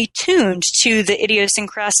finely tuned to the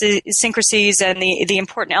idiosyncrasies and the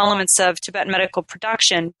important elements of Tibetan medical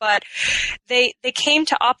production. But they came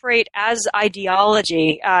to operate as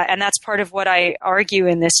ideology, and that's part of what I argue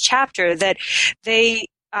in this chapter, that they,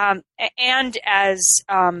 and as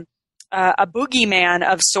a boogeyman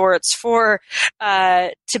of sorts for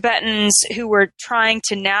Tibetans who were trying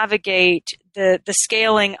to navigate the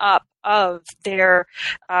scaling up of their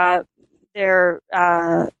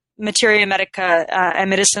materia medica and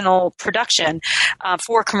medicinal production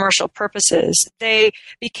for commercial purposes. They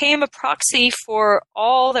became a proxy for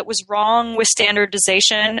all that was wrong with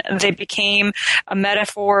standardization. They became a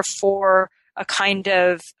metaphor for a kind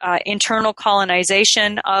of internal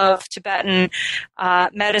colonization of Tibetan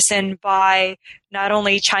medicine by not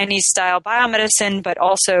only Chinese-style biomedicine, but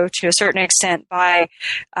also, to a certain extent, by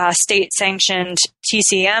state-sanctioned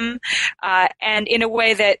TCM, and in a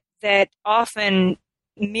way that often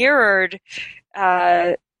mirrored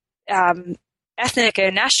ethnic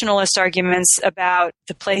and nationalist arguments about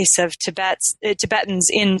the place of Tibetans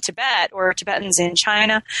in Tibet or Tibetans in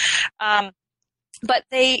China. But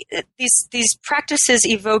these practices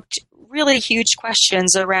evoked really huge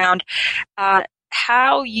questions around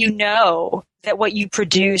how you know that what you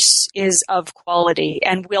produce is of quality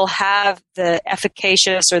and will have the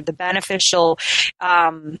efficacious or the beneficial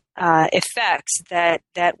effects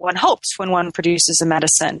that one hopes when one produces a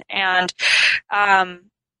medicine. And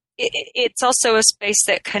it's also a space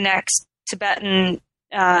that connects Tibetan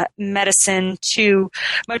medicine to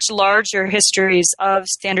much larger histories of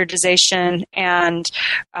standardization and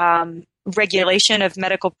regulation of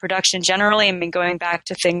medical production generally. I mean, going back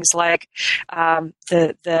to things like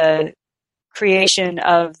the creation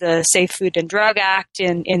of the Safe Food and Drug Act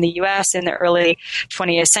in the U.S. in the early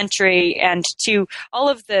 20th century, and to all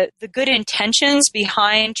of the good intentions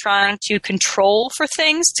behind trying to control for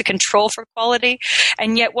things, to control for quality,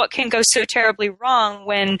 and yet what can go so terribly wrong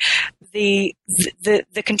when the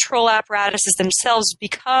control apparatuses themselves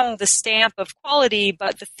become the stamp of quality,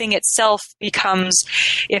 but the thing itself becomes,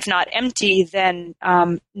 if not empty, then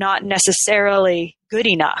not necessarily good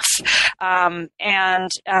enough, and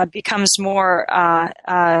becomes more a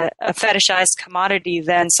fetishized commodity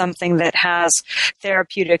than something that has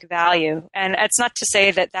therapeutic value. And it's not to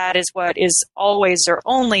say that that is what is always or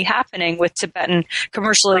only happening with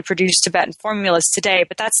commercially produced Tibetan formulas today,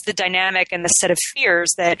 but that's the dynamic and the set of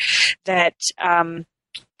fears that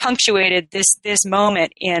punctuated this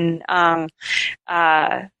moment in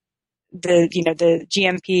the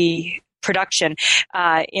GMP production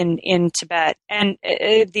in Tibet. And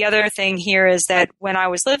the other thing here is that when I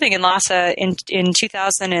was living in Lhasa in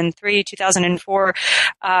 2003, 2004,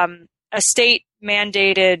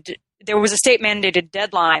 there was a state-mandated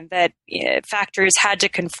deadline that factories had to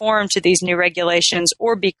conform to these new regulations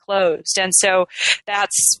or be closed. And so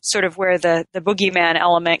that's sort of where the boogeyman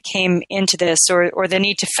element came into this, or the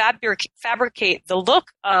need to fabricate the look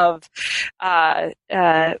of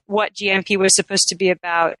what GMP was supposed to be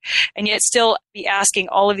about, and yet still be asking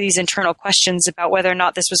all of these internal questions about whether or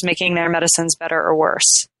not this was making their medicines better or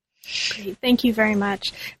worse. Great. Thank you very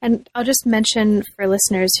much. And I'll just mention for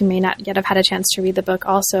listeners who may not yet have had a chance to read the book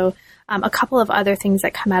also a couple of other things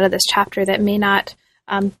that come out of this chapter that may not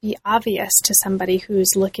be obvious to somebody who's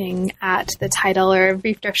looking at the title or a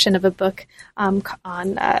brief description of a book on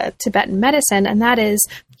Tibetan medicine, and that is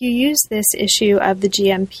you use this issue of the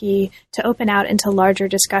GMP to open out into larger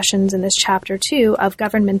discussions in this chapter too of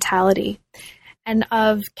governmentality and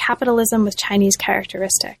of capitalism with Chinese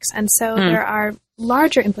characteristics. And so there are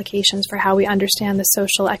larger implications for how we understand the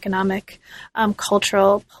social, economic,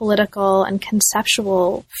 cultural, political, and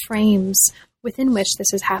conceptual frames within which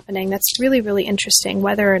this is happening. That's really, really interesting,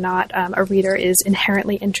 whether or not a reader is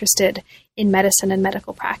inherently interested in medicine and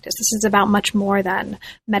medical practice. This is about much more than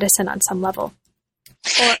medicine on some level.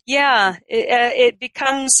 It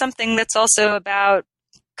becomes something that's also about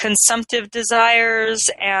consumptive desires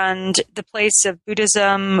and the place of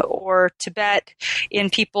Buddhism or Tibet in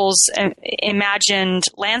people's imagined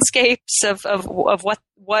landscapes of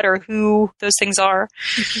what or who those things are.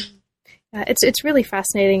 Mm-hmm. It's really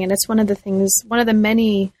fascinating, and it's one of the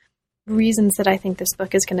many reasons that I think this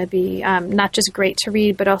book is going to be not just great to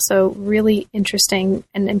read, but also really interesting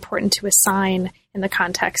and important to assign in the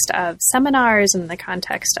context of seminars and in the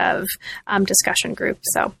context of discussion groups.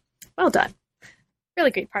 So, well done.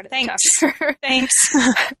 Really great part of the chapter. Thanks.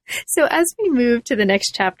 So as we move to the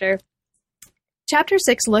next chapter, Chapter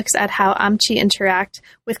 6 looks at how Amchi interact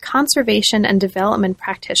with conservation and development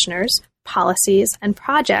practitioners, policies, and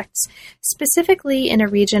projects, specifically in a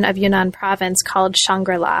region of Yunnan province called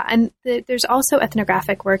Shangri-La. And there's also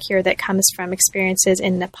ethnographic work here that comes from experiences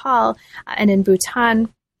in Nepal and in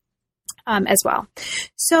Bhutan as well.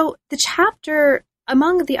 So the chapter,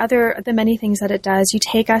 among the many things that it does, you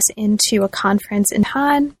take us into a conference in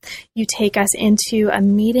Han. You take us into a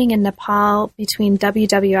meeting in Nepal between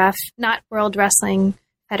WWF, not World Wrestling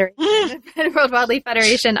Federation, World Wildlife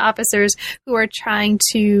Federation officers who are trying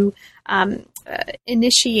to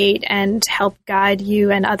initiate and help guide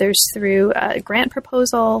you and others through a grant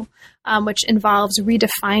proposal, which involves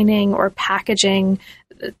redefining or packaging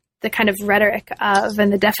the kind of rhetoric of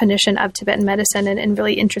and the definition of Tibetan medicine in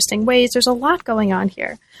really interesting ways. There's a lot going on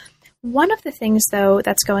here. One of the things, though,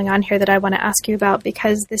 that's going on here that I want to ask you about,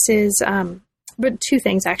 because this is, but two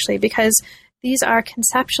things actually, because these are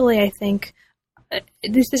conceptually, I think,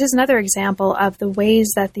 this is another example of the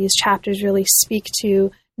ways that these chapters really speak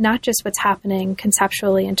to not just what's happening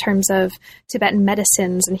conceptually in terms of Tibetan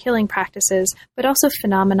medicines and healing practices, but also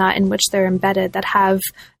phenomena in which they're embedded that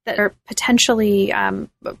are potentially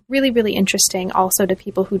really, really interesting also to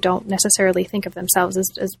people who don't necessarily think of themselves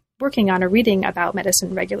as working on or reading about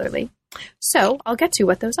medicine regularly. So I'll get to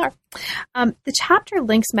what those are. The chapter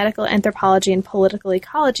links medical anthropology and political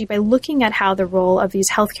ecology by looking at how the role of these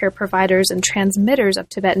healthcare providers and transmitters of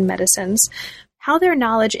Tibetan medicines, how their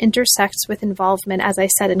knowledge intersects with involvement, as I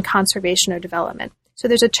said, in conservation or development. So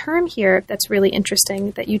there's a term here that's really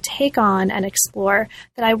interesting that you take on and explore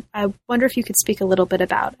that I wonder if you could speak a little bit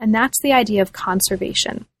about, and that's the idea of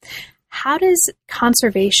conservation. How does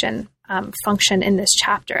conservation function in this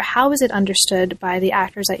chapter? How is it understood by the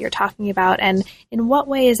actors that you're talking about, and in what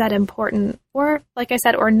way is that important, or, like I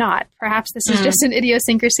said, or not? Perhaps this is just an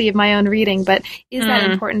idiosyncrasy of my own reading, but is that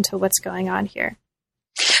important to what's going on here?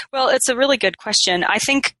 Well, it's a really good question. I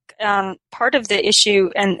think part of the issue,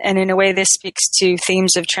 and in a way this speaks to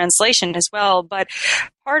themes of translation as well, but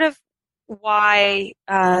part of why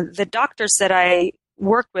the doctors that I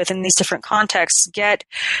work with in these different contexts get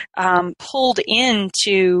pulled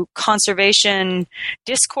into conservation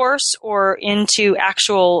discourse or into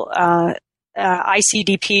actual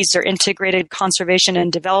ICDPs or integrated conservation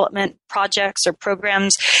and development projects or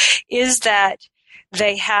programs is that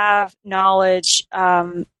they have knowledge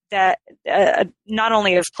that not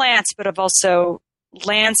only of plants but of also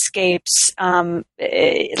landscapes of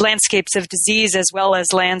disease as well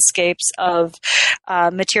as landscapes of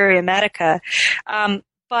materia medica.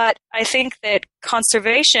 But I think that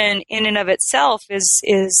conservation in and of itself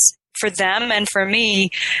is for them and for me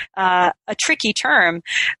a tricky term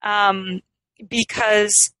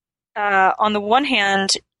because on the one hand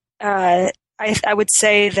I would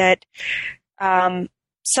say that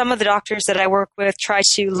some of the doctors that I work with try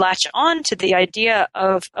to latch on to the idea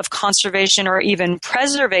of conservation or even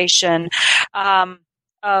preservation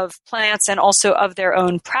of plants and also of their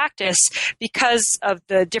own practice because of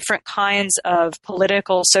the different kinds of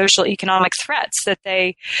political, social, economic threats that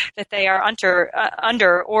they are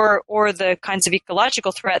under or the kinds of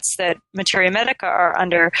ecological threats that materia medica are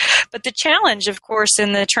under. But the challenge, of course,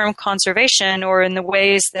 in the term conservation or in the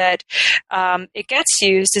ways that it gets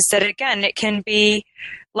used is that, again, it can be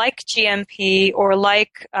like GMP or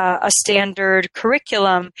like a standard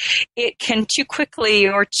curriculum. It can too quickly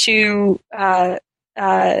or too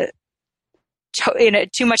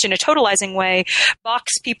much in a totalizing way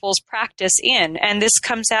box people's practice in. And this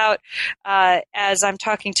comes out as I'm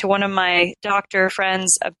talking to one of my doctor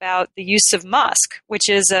friends about the use of musk, which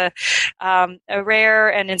is a rare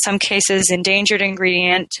and in some cases endangered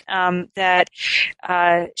ingredient that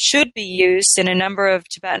should be used in a number of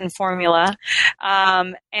Tibetan formula.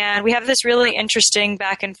 And we have this really interesting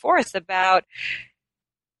back and forth about,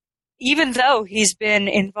 even though he's been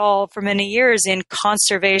involved for many years in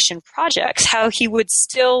conservation projects, how he would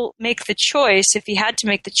still make the choice, if he had to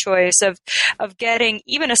make the choice, of getting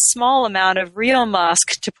even a small amount of real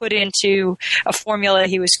musk to put into a formula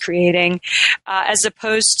he was creating, as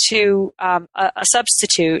opposed to a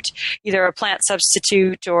substitute, either a plant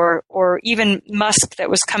substitute or even musk that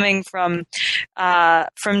was coming from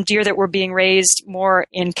deer that were being raised more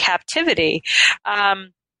in captivity,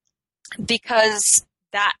 because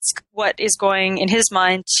that's what is going, in his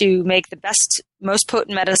mind, to make the best, most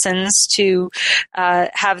potent medicines, to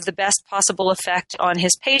have the best possible effect on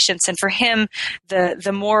his patients. And for him,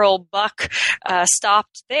 the moral buck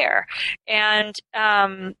stopped there. And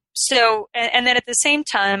so, and then at the same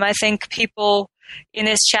time, I think people in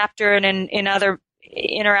this chapter and in other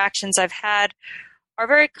interactions I've had are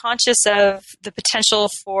very conscious of the potential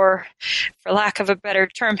for lack of a better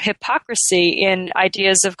term, hypocrisy in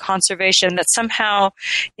ideas of conservation, that somehow,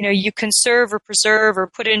 you conserve or preserve or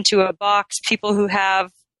put into a box people who have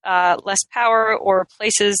less power or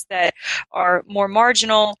places that are more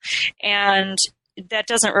marginal, and that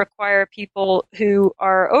doesn't require people who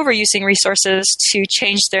are overusing resources to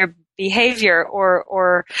change their behavior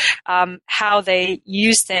or how they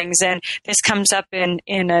use things. And this comes up in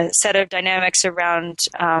a set of dynamics around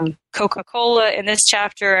Coca-Cola in this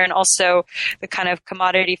chapter, and also the kind of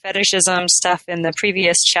commodity fetishism stuff in the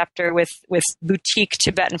previous chapter with boutique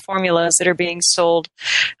Tibetan formulas that are being sold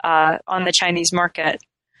on the Chinese market.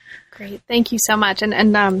 Great. Thank you so much.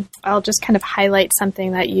 And I'll just kind of highlight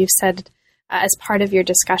something that you've said as part of your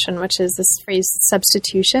discussion, which is this phrase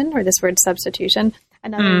substitution, or this word substitution.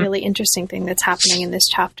 Another really interesting thing that's happening in this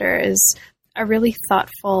chapter is a really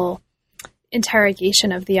thoughtful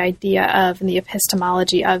interrogation of the idea of and the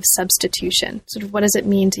epistemology of substitution. Sort of what does it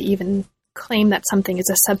mean to even claim that something is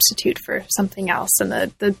a substitute for something else, and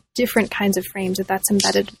the different kinds of frames that's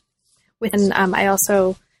embedded And I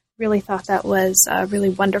also really thought that was a really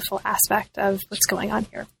wonderful aspect of what's going on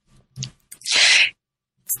here.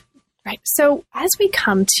 Right. So as we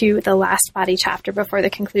come to the last body chapter before the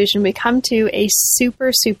conclusion, we come to a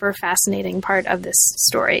super, super fascinating part of this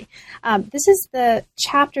story. This is the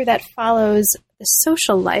chapter that follows the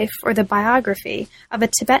social life or the biography of a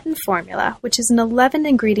Tibetan formula, which is an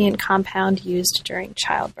 11-ingredient compound used during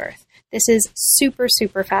childbirth. This is super,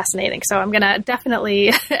 super fascinating. So I'm going to definitely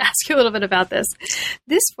ask you a little bit about this.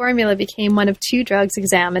 This formula became one of 2 drugs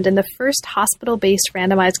examined in the first hospital-based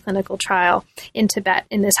randomized clinical trial in Tibet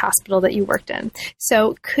in this hospital that you worked in.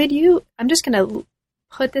 So I'm just going to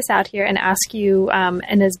put this out here and ask you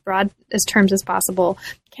in as broad as terms as possible.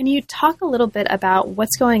 Can you talk a little bit about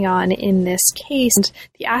what's going on in this case and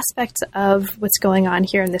the aspects of what's going on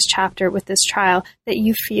here in this chapter with this trial that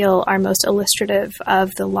you feel are most illustrative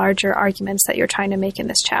of the larger arguments that you're trying to make in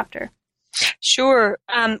this chapter? Sure.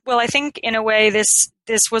 Well, I think in a way this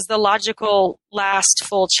was the logical last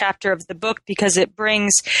full chapter of the book because it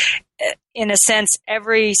brings, in a sense,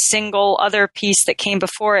 every single other piece that came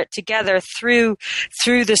before it together through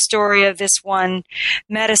the story of this one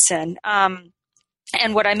medicine.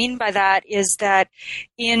 And what I mean by that is that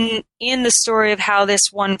in the story of how this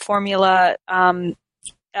one formula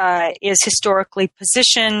is historically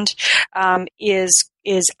positioned,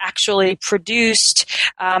 is actually produced,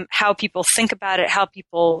 how people think about it, how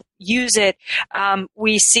people use it.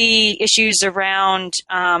 We see issues around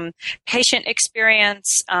patient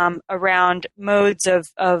experience, around modes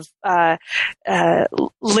of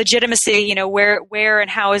legitimacy. Where and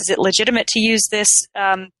how is it legitimate to use this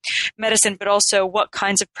medicine, but also what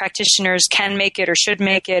kinds of practitioners can make it or should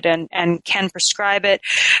make it and can prescribe it.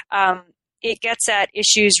 It gets at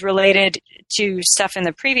issues related to stuff in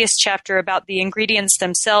the previous chapter about the ingredients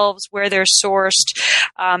themselves, where they're sourced,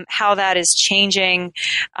 how that is changing,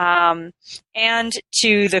 and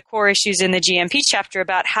to the core issues in the GMP chapter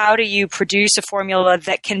about how do you produce a formula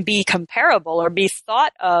that can be comparable or be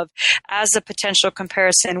thought of as a potential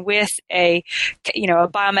comparison with a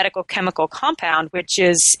biomedical chemical compound, which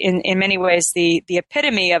is in many ways the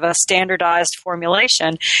epitome of a standardized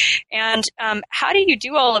formulation. And how do you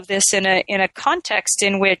do all of this in a context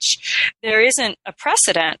in which there isn't a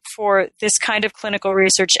precedent for this kind of clinical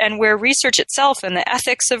research, and where research itself and the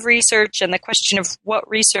ethics of research and the question of what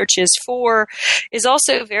research is for is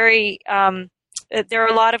also very, there are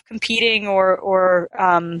a lot of competing or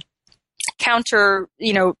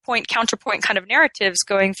counterpoint kind of narratives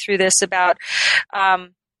going through this about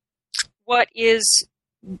what is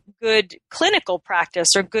good clinical practice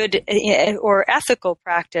or good or ethical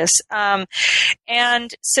practice,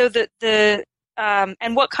 and so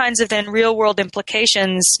and what kinds of then real world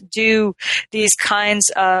implications do these kinds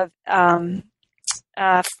of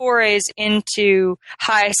forays into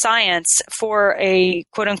high science for a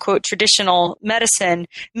quote unquote traditional medicine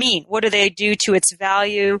mean? What do they do to its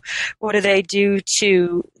value? What do they do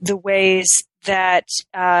to the ways that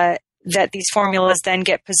these formulas then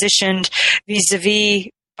get positioned vis-a-vis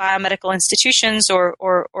biomedical institutions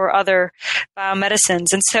or other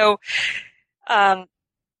biomedicines? And so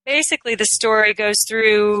basically the story goes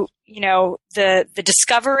through the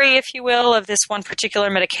discovery, if you will, of this one particular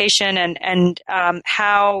medication and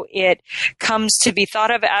how it comes to be thought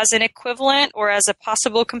of as an equivalent or as a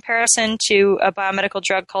possible comparison to a biomedical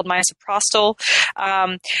drug called misoprostol.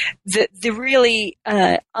 The really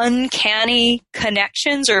uncanny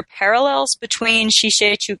connections or parallels between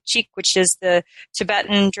Shishe Chukchik, which is the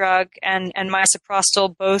Tibetan drug, and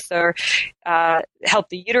misoprostol. Both are help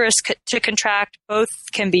the uterus to contract. Both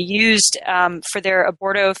can be used for their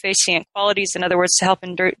abortifacient qualities. In other words, to help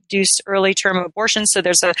induce early term abortion. So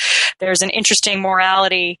there's an interesting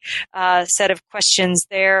morality set of questions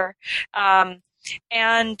there, and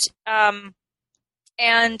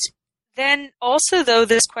then also though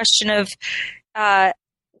this question of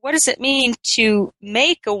what does it mean to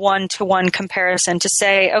make a one-to-one comparison, to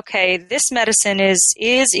say, okay, this medicine is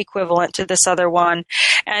equivalent to this other one,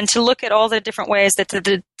 and to look at all the different ways that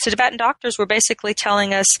the Tibetan doctors were basically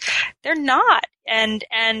telling us they're not. And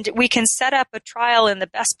we can set up a trial in the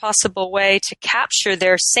best possible way to capture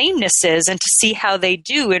their samenesses and to see how they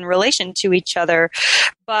do in relation to each other.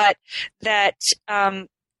 But that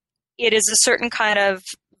it is a certain kind of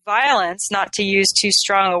violence, not to use too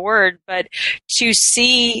strong a word, but to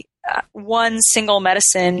see one single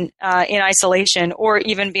medicine in isolation, or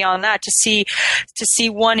even beyond that, to see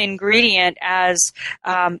one ingredient as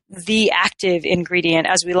the active ingredient,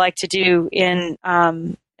 as we like to do in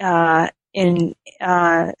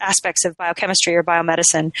aspects of biochemistry or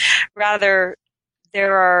biomedicine. Rather,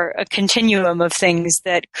 there are a continuum of things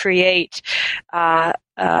that create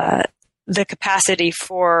the capacity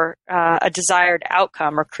for a desired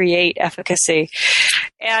outcome or create efficacy.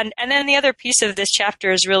 And then the other piece of this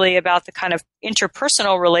chapter is really about the kind of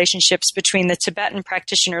interpersonal relationships between the Tibetan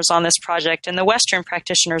practitioners on this project and the Western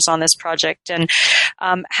practitioners on this project, and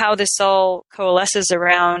how this all coalesces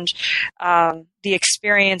around the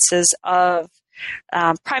experiences of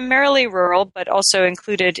primarily rural, but also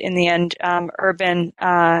included in the end urban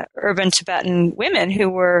Tibetan women who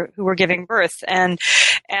were giving birth, and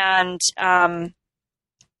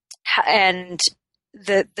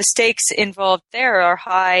the stakes involved there are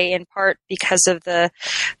high in part because of the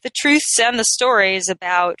truths and the stories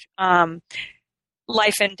about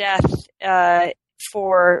life and death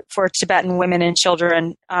for Tibetan women and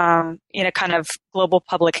children in a kind of global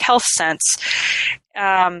public health sense.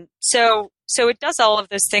 So it does all of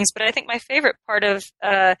those things, but I think my favorite part of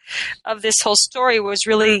this whole story was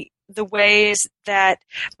really the ways that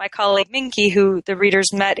my colleague Minky, who the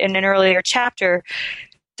readers met in an earlier chapter,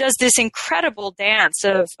 does this incredible dance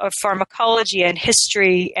of pharmacology and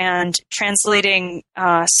history and translating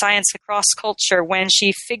science across culture when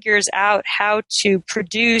she figures out how to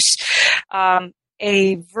produce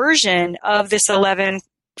a version of this 11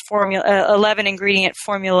 ingredient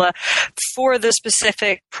formula for the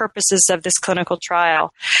specific purposes of this clinical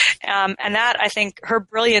trial. And that, I think, her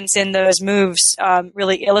brilliance in those moves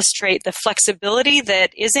really illustrate the flexibility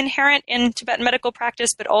that is inherent in Tibetan medical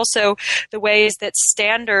practice, but also the ways that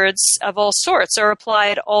standards of all sorts are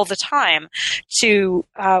applied all the time to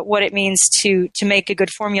what it means to make a good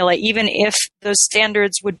formula, even if those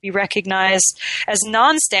standards would be recognized as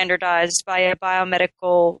non-standardized by a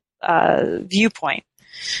biomedical viewpoint.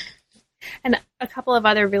 And a couple of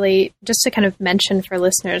other really, just to kind of mention for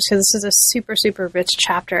listeners, because this is a super, super rich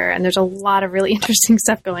chapter, and there's a lot of really interesting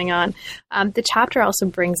stuff going on. The chapter also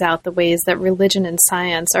brings out the ways that religion and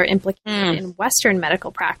science are implicated in Western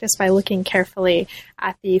medical practice by looking carefully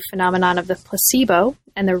at the phenomenon of the placebo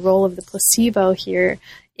and the role of the placebo here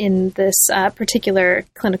in this particular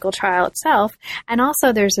clinical trial itself. And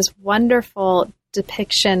also there's this wonderful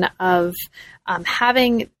depiction of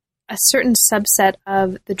having a certain subset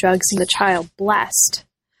of the drugs in the trial blessed.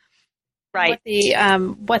 Right.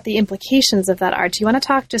 What the implications of that are. Do you want to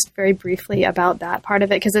talk just very briefly about that part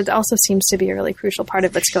of it? Because it also seems to be a really crucial part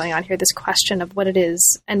of what's going on here, this question of what it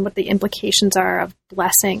is and what the implications are of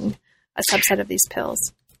blessing a subset of these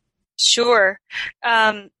pills. Sure.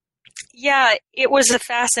 Yeah, it was a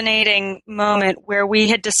fascinating moment where we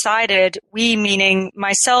had decided, we meaning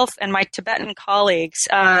myself and my Tibetan colleagues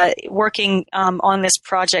working on this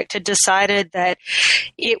project, had decided that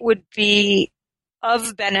it would be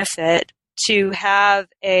of benefit to have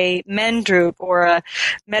a mendrup or a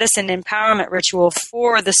medicine empowerment ritual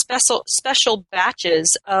for the special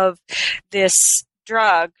batches of this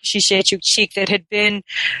drug, Shishe Chukchik, that had been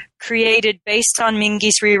created based on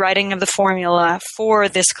Mingy's rewriting of the formula for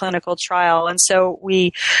this clinical trial. And so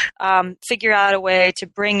we figure out a way to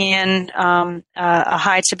bring in a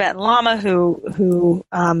high Tibetan Lama who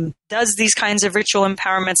does these kinds of ritual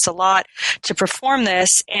empowerments a lot to perform this.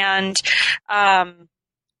 And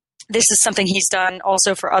this is something he's done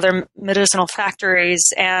also for other medicinal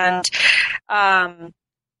factories. And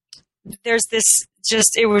there's this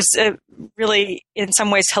it was really, in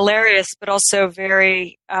some ways, hilarious, but also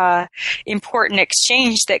very important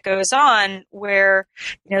exchange that goes on where,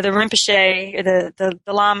 the Rinpoche,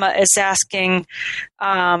 the Lama is asking,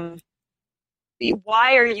 why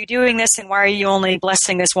are you doing this and why are you only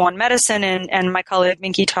blessing this one medicine? And my colleague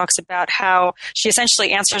Minky talks about how she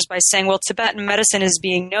essentially answers by saying, well, Tibetan medicine is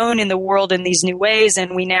being known in the world in these new ways,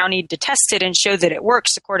 and we now need to test it and show that it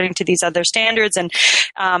works according to these other standards.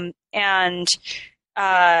 And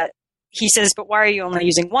he says, but why are you only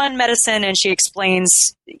using one medicine? And she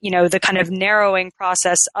explains, the kind of narrowing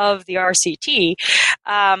process of the RCT.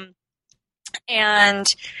 And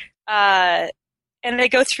they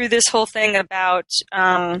go through this whole thing about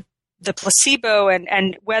the placebo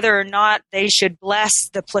and whether or not they should bless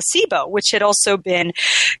the placebo, which had also been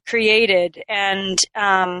created. And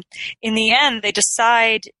in the end, they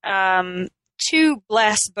decide to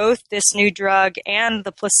bless both this new drug and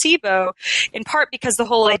the placebo, in part because the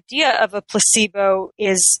whole idea of a placebo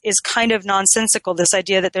is kind of nonsensical. This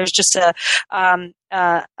idea that there's just a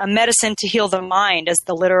medicine to heal the mind, as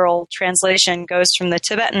the literal translation goes from the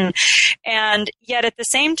Tibetan, and yet at the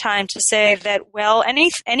same time to say that, well,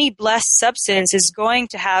 any blessed substance is going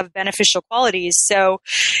to have beneficial qualities. So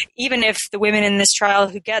even if the women in this trial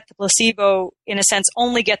who get the placebo, in a sense,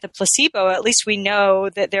 only get the placebo, at least we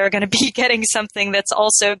know that they're going to be getting something that's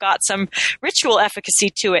also got some ritual efficacy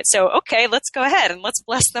to it. So, okay, let's go ahead and let's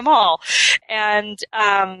bless them all. And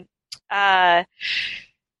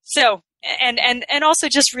so and also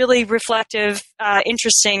just really reflective,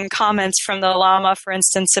 interesting comments from the Lama, for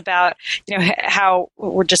instance, about, how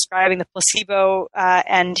we're describing the placebo.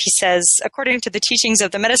 And he says, according to the teachings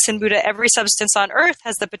of the medicine Buddha, every substance on earth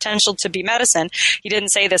has the potential to be medicine. He didn't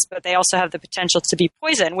say this, but they also have the potential to be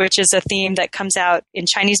poison, which is a theme that comes out in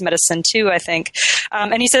Chinese medicine too, I think.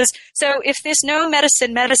 And he says, so if this no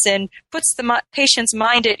medicine puts the patient's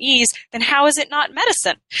mind at ease, then how is it not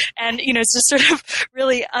medicine? And, it's just sort of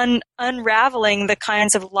really unraveling the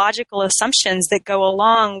kinds of logical assumptions that go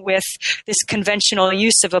along with this conventional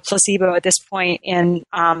use of a placebo at this point in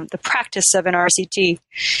the practice of an RCT.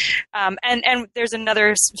 And there's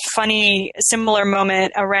another funny, similar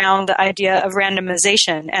moment around the idea of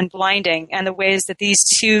randomization and blinding, and the ways that these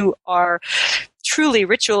two are truly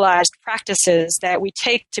ritualized practices that we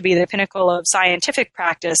take to be the pinnacle of scientific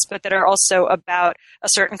practice, but that are also about a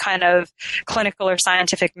certain kind of clinical or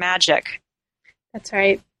scientific magic. That's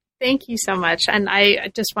right. Thank you so much. And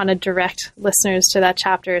I just want to direct listeners to that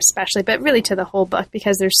chapter especially, but really to the whole book,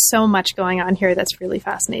 because there's so much going on here that's really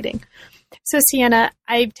fascinating. So, Sienna,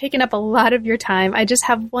 I've taken up a lot of your time. I just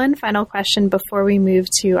have one final question before we move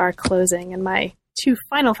to our closing, and my two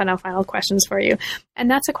final questions for you.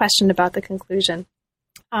 And that's a question about the conclusion.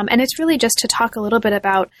 And it's really just to talk a little bit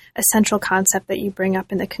about a central concept that you bring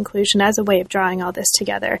up in the conclusion as a way of drawing all this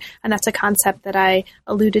together. And that's a concept that I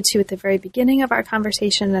alluded to at the very beginning of our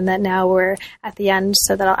conversation, and that now we're at the end,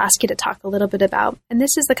 so that I'll ask you to talk a little bit about. And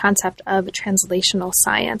this is the concept of translational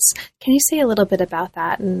science. Can you say a little bit about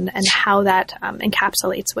that and how that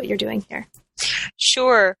encapsulates what you're doing here?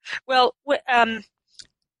 Sure. Well,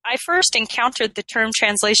 I first encountered the term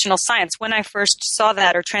translational science when I first saw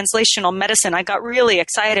that, or translational medicine. I got really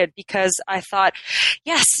excited because I thought,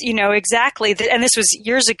 yes, exactly. And this was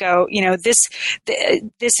years ago. This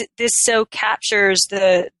so captures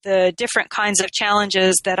the different kinds of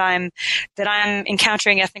challenges that I'm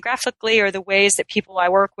encountering ethnographically, or the ways that people I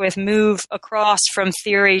work with move across from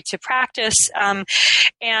theory to practice.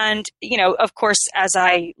 And of course, as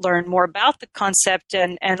I learned more about the concept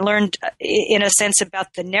and learned in a sense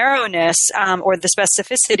about the narrowness or the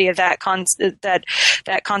specificity of that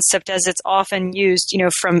concept as it's often used,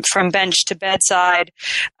 from bench to bedside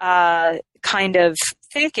kind of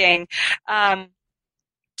thinking, I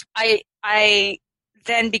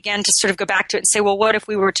then began to sort of go back to it and say, well, what if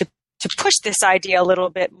we were to push this idea a little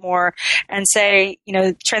bit more and say,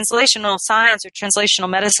 translational science or translational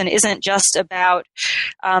medicine isn't just about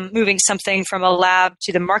moving something from a lab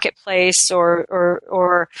to the marketplace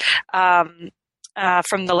or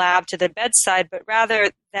from the lab to the bedside, but rather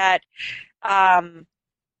that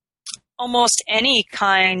almost any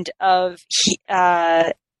kind of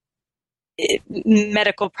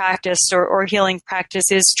medical practice or healing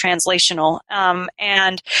practice is translational,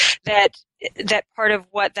 and that part of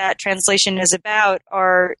what that translation is about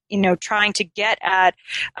are, trying to get at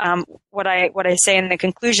what I say in the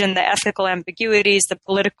conclusion, the ethical ambiguities, the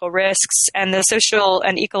political risks, and the social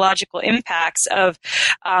and ecological impacts of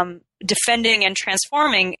defending and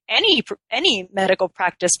transforming any medical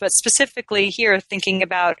practice, but specifically here thinking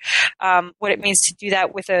about what it means to do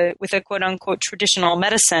that with a quote unquote traditional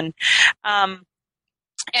medicine.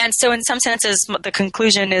 And so in some senses, the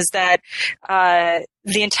conclusion is that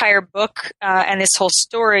the entire book and this whole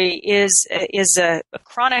story is a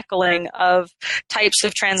chronicling of types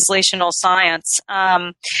of translational science,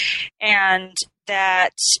 and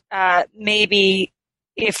that maybe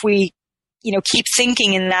if we keep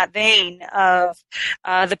thinking in that vein of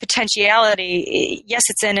the potentiality. Yes,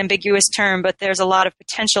 it's an ambiguous term, but there's a lot of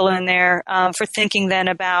potential in there for thinking then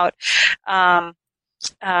about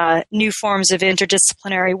new forms of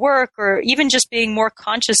interdisciplinary work, or even just being more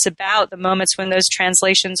conscious about the moments when those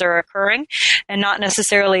translations are occurring, and not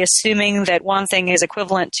necessarily assuming that one thing is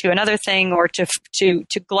equivalent to another thing, or to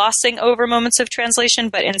glossing over moments of translation,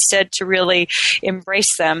 but instead to really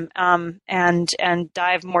embrace them and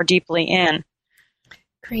dive more deeply in.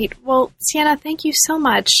 Great. Well, Sienna, thank you so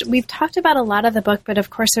much. We've talked about a lot of the book, but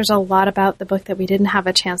of course there's a lot about the book that we didn't have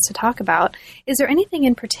a chance to talk about. Is there anything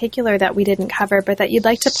in particular that we didn't cover, but that you'd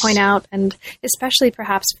like to point out, and especially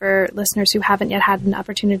perhaps for listeners who haven't yet had an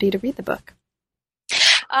opportunity to read the book?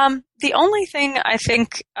 The only thing I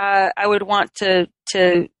think I would want to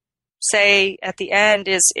say at the end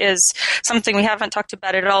is something we haven't talked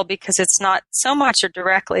about at all, because it's not so much or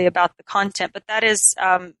directly about the content, but that is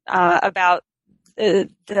about who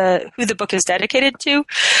the book is dedicated to.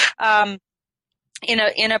 In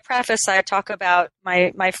a preface, I talk about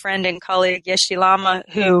my friend and colleague Geshe Lama,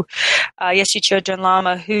 Geshe Chodron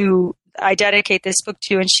Lama, who I dedicate this book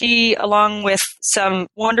to. And she, along with some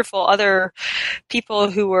wonderful other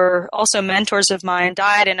people who were also mentors of mine,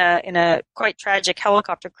 died in a quite tragic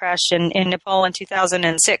helicopter crash in Nepal in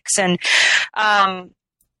 2006. And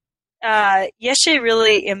Yeshe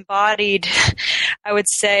really embodied, I would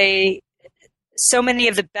say, so many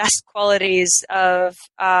of the best qualities of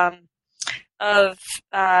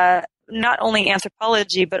not only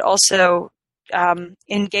anthropology, but also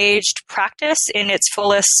engaged practice in its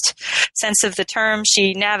fullest sense of the term.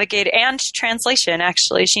 She navigated, and translation,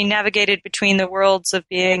 actually. She navigated between the worlds of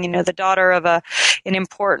being, the daughter of an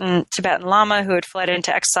important Tibetan Lama who had fled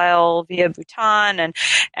into exile via Bhutan,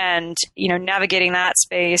 and navigating that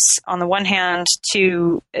space on the one hand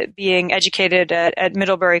to being educated at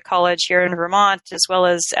Middlebury College here in Vermont, as well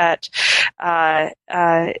as at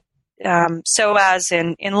SOAS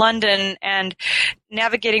in London, and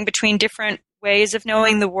navigating between different ways of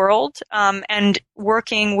knowing the world, and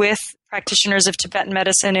working with practitioners of Tibetan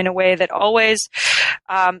medicine in a way that always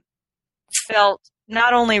felt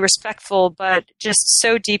not only respectful, but just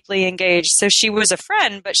so deeply engaged. So she was a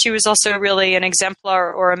friend, but she was also really an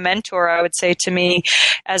exemplar or a mentor, I would say, to me,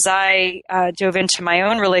 as I dove into my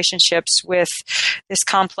own relationships with this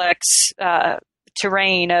complex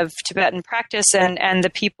terrain of Tibetan practice and the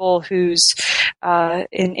people whose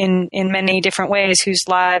in many different ways whose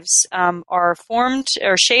lives are formed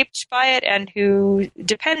or shaped by it and who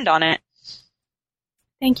depend on it.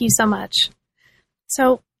 Thank you so much.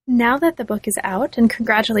 So now that the book is out, and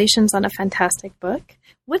congratulations on a fantastic book,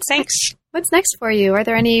 what's next for you? Are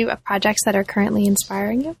there any projects that are currently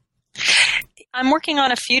inspiring you? I'm working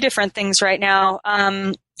on a few different things right now.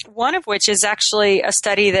 One of which is actually a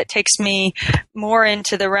study that takes me more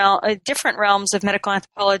into the different realms of medical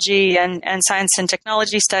anthropology and science and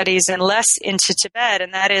technology studies, and less into Tibet,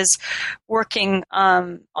 and that is working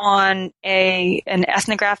on an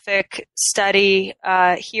ethnographic study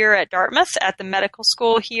here at Dartmouth at the medical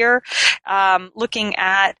school here, looking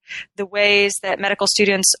at the ways that medical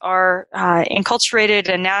students are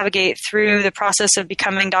enculturated and navigate through the process of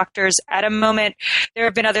becoming doctors at a moment. There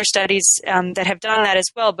have been other studies that have done that as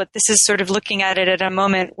well, but this is sort of looking at it at a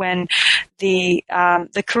moment when the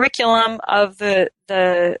curriculum of the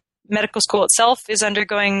medical school itself is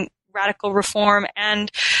undergoing radical reform, and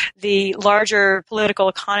the larger political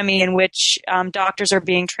economy in which doctors are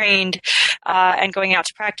being trained and going out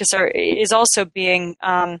to practice is also being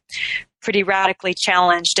pretty radically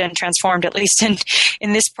challenged and transformed, at least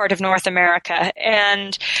in this part of North America.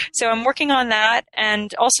 And so I'm working on that,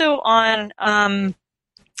 and also on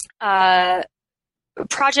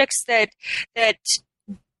projects that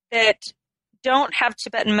don't have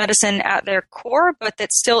Tibetan medicine at their core, but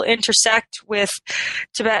that still intersect with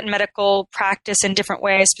Tibetan medical practice in different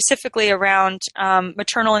ways, specifically around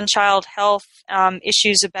maternal and child health,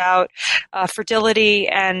 issues about fertility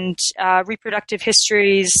and reproductive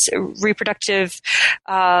histories, reproductive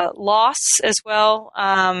loss as well.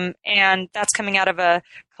 And that's coming out of a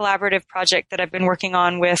collaborative project that I've been working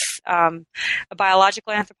on with a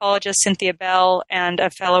biological anthropologist, Cynthia Bell, and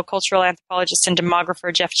a fellow cultural anthropologist and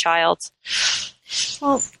demographer, Jeff Childs.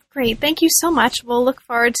 Well, great. Thank you so much. We'll look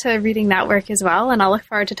forward to reading that work as well, and I'll look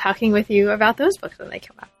forward to talking with you about those books when they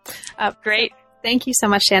come out. Great. Thank you so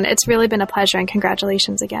much, Shanna. It's really been a pleasure, and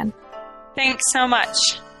congratulations again. Thanks so much.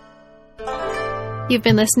 You've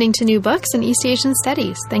been listening to New Books in East Asian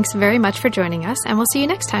Studies. Thanks very much for joining us, and we'll see you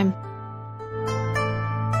next time.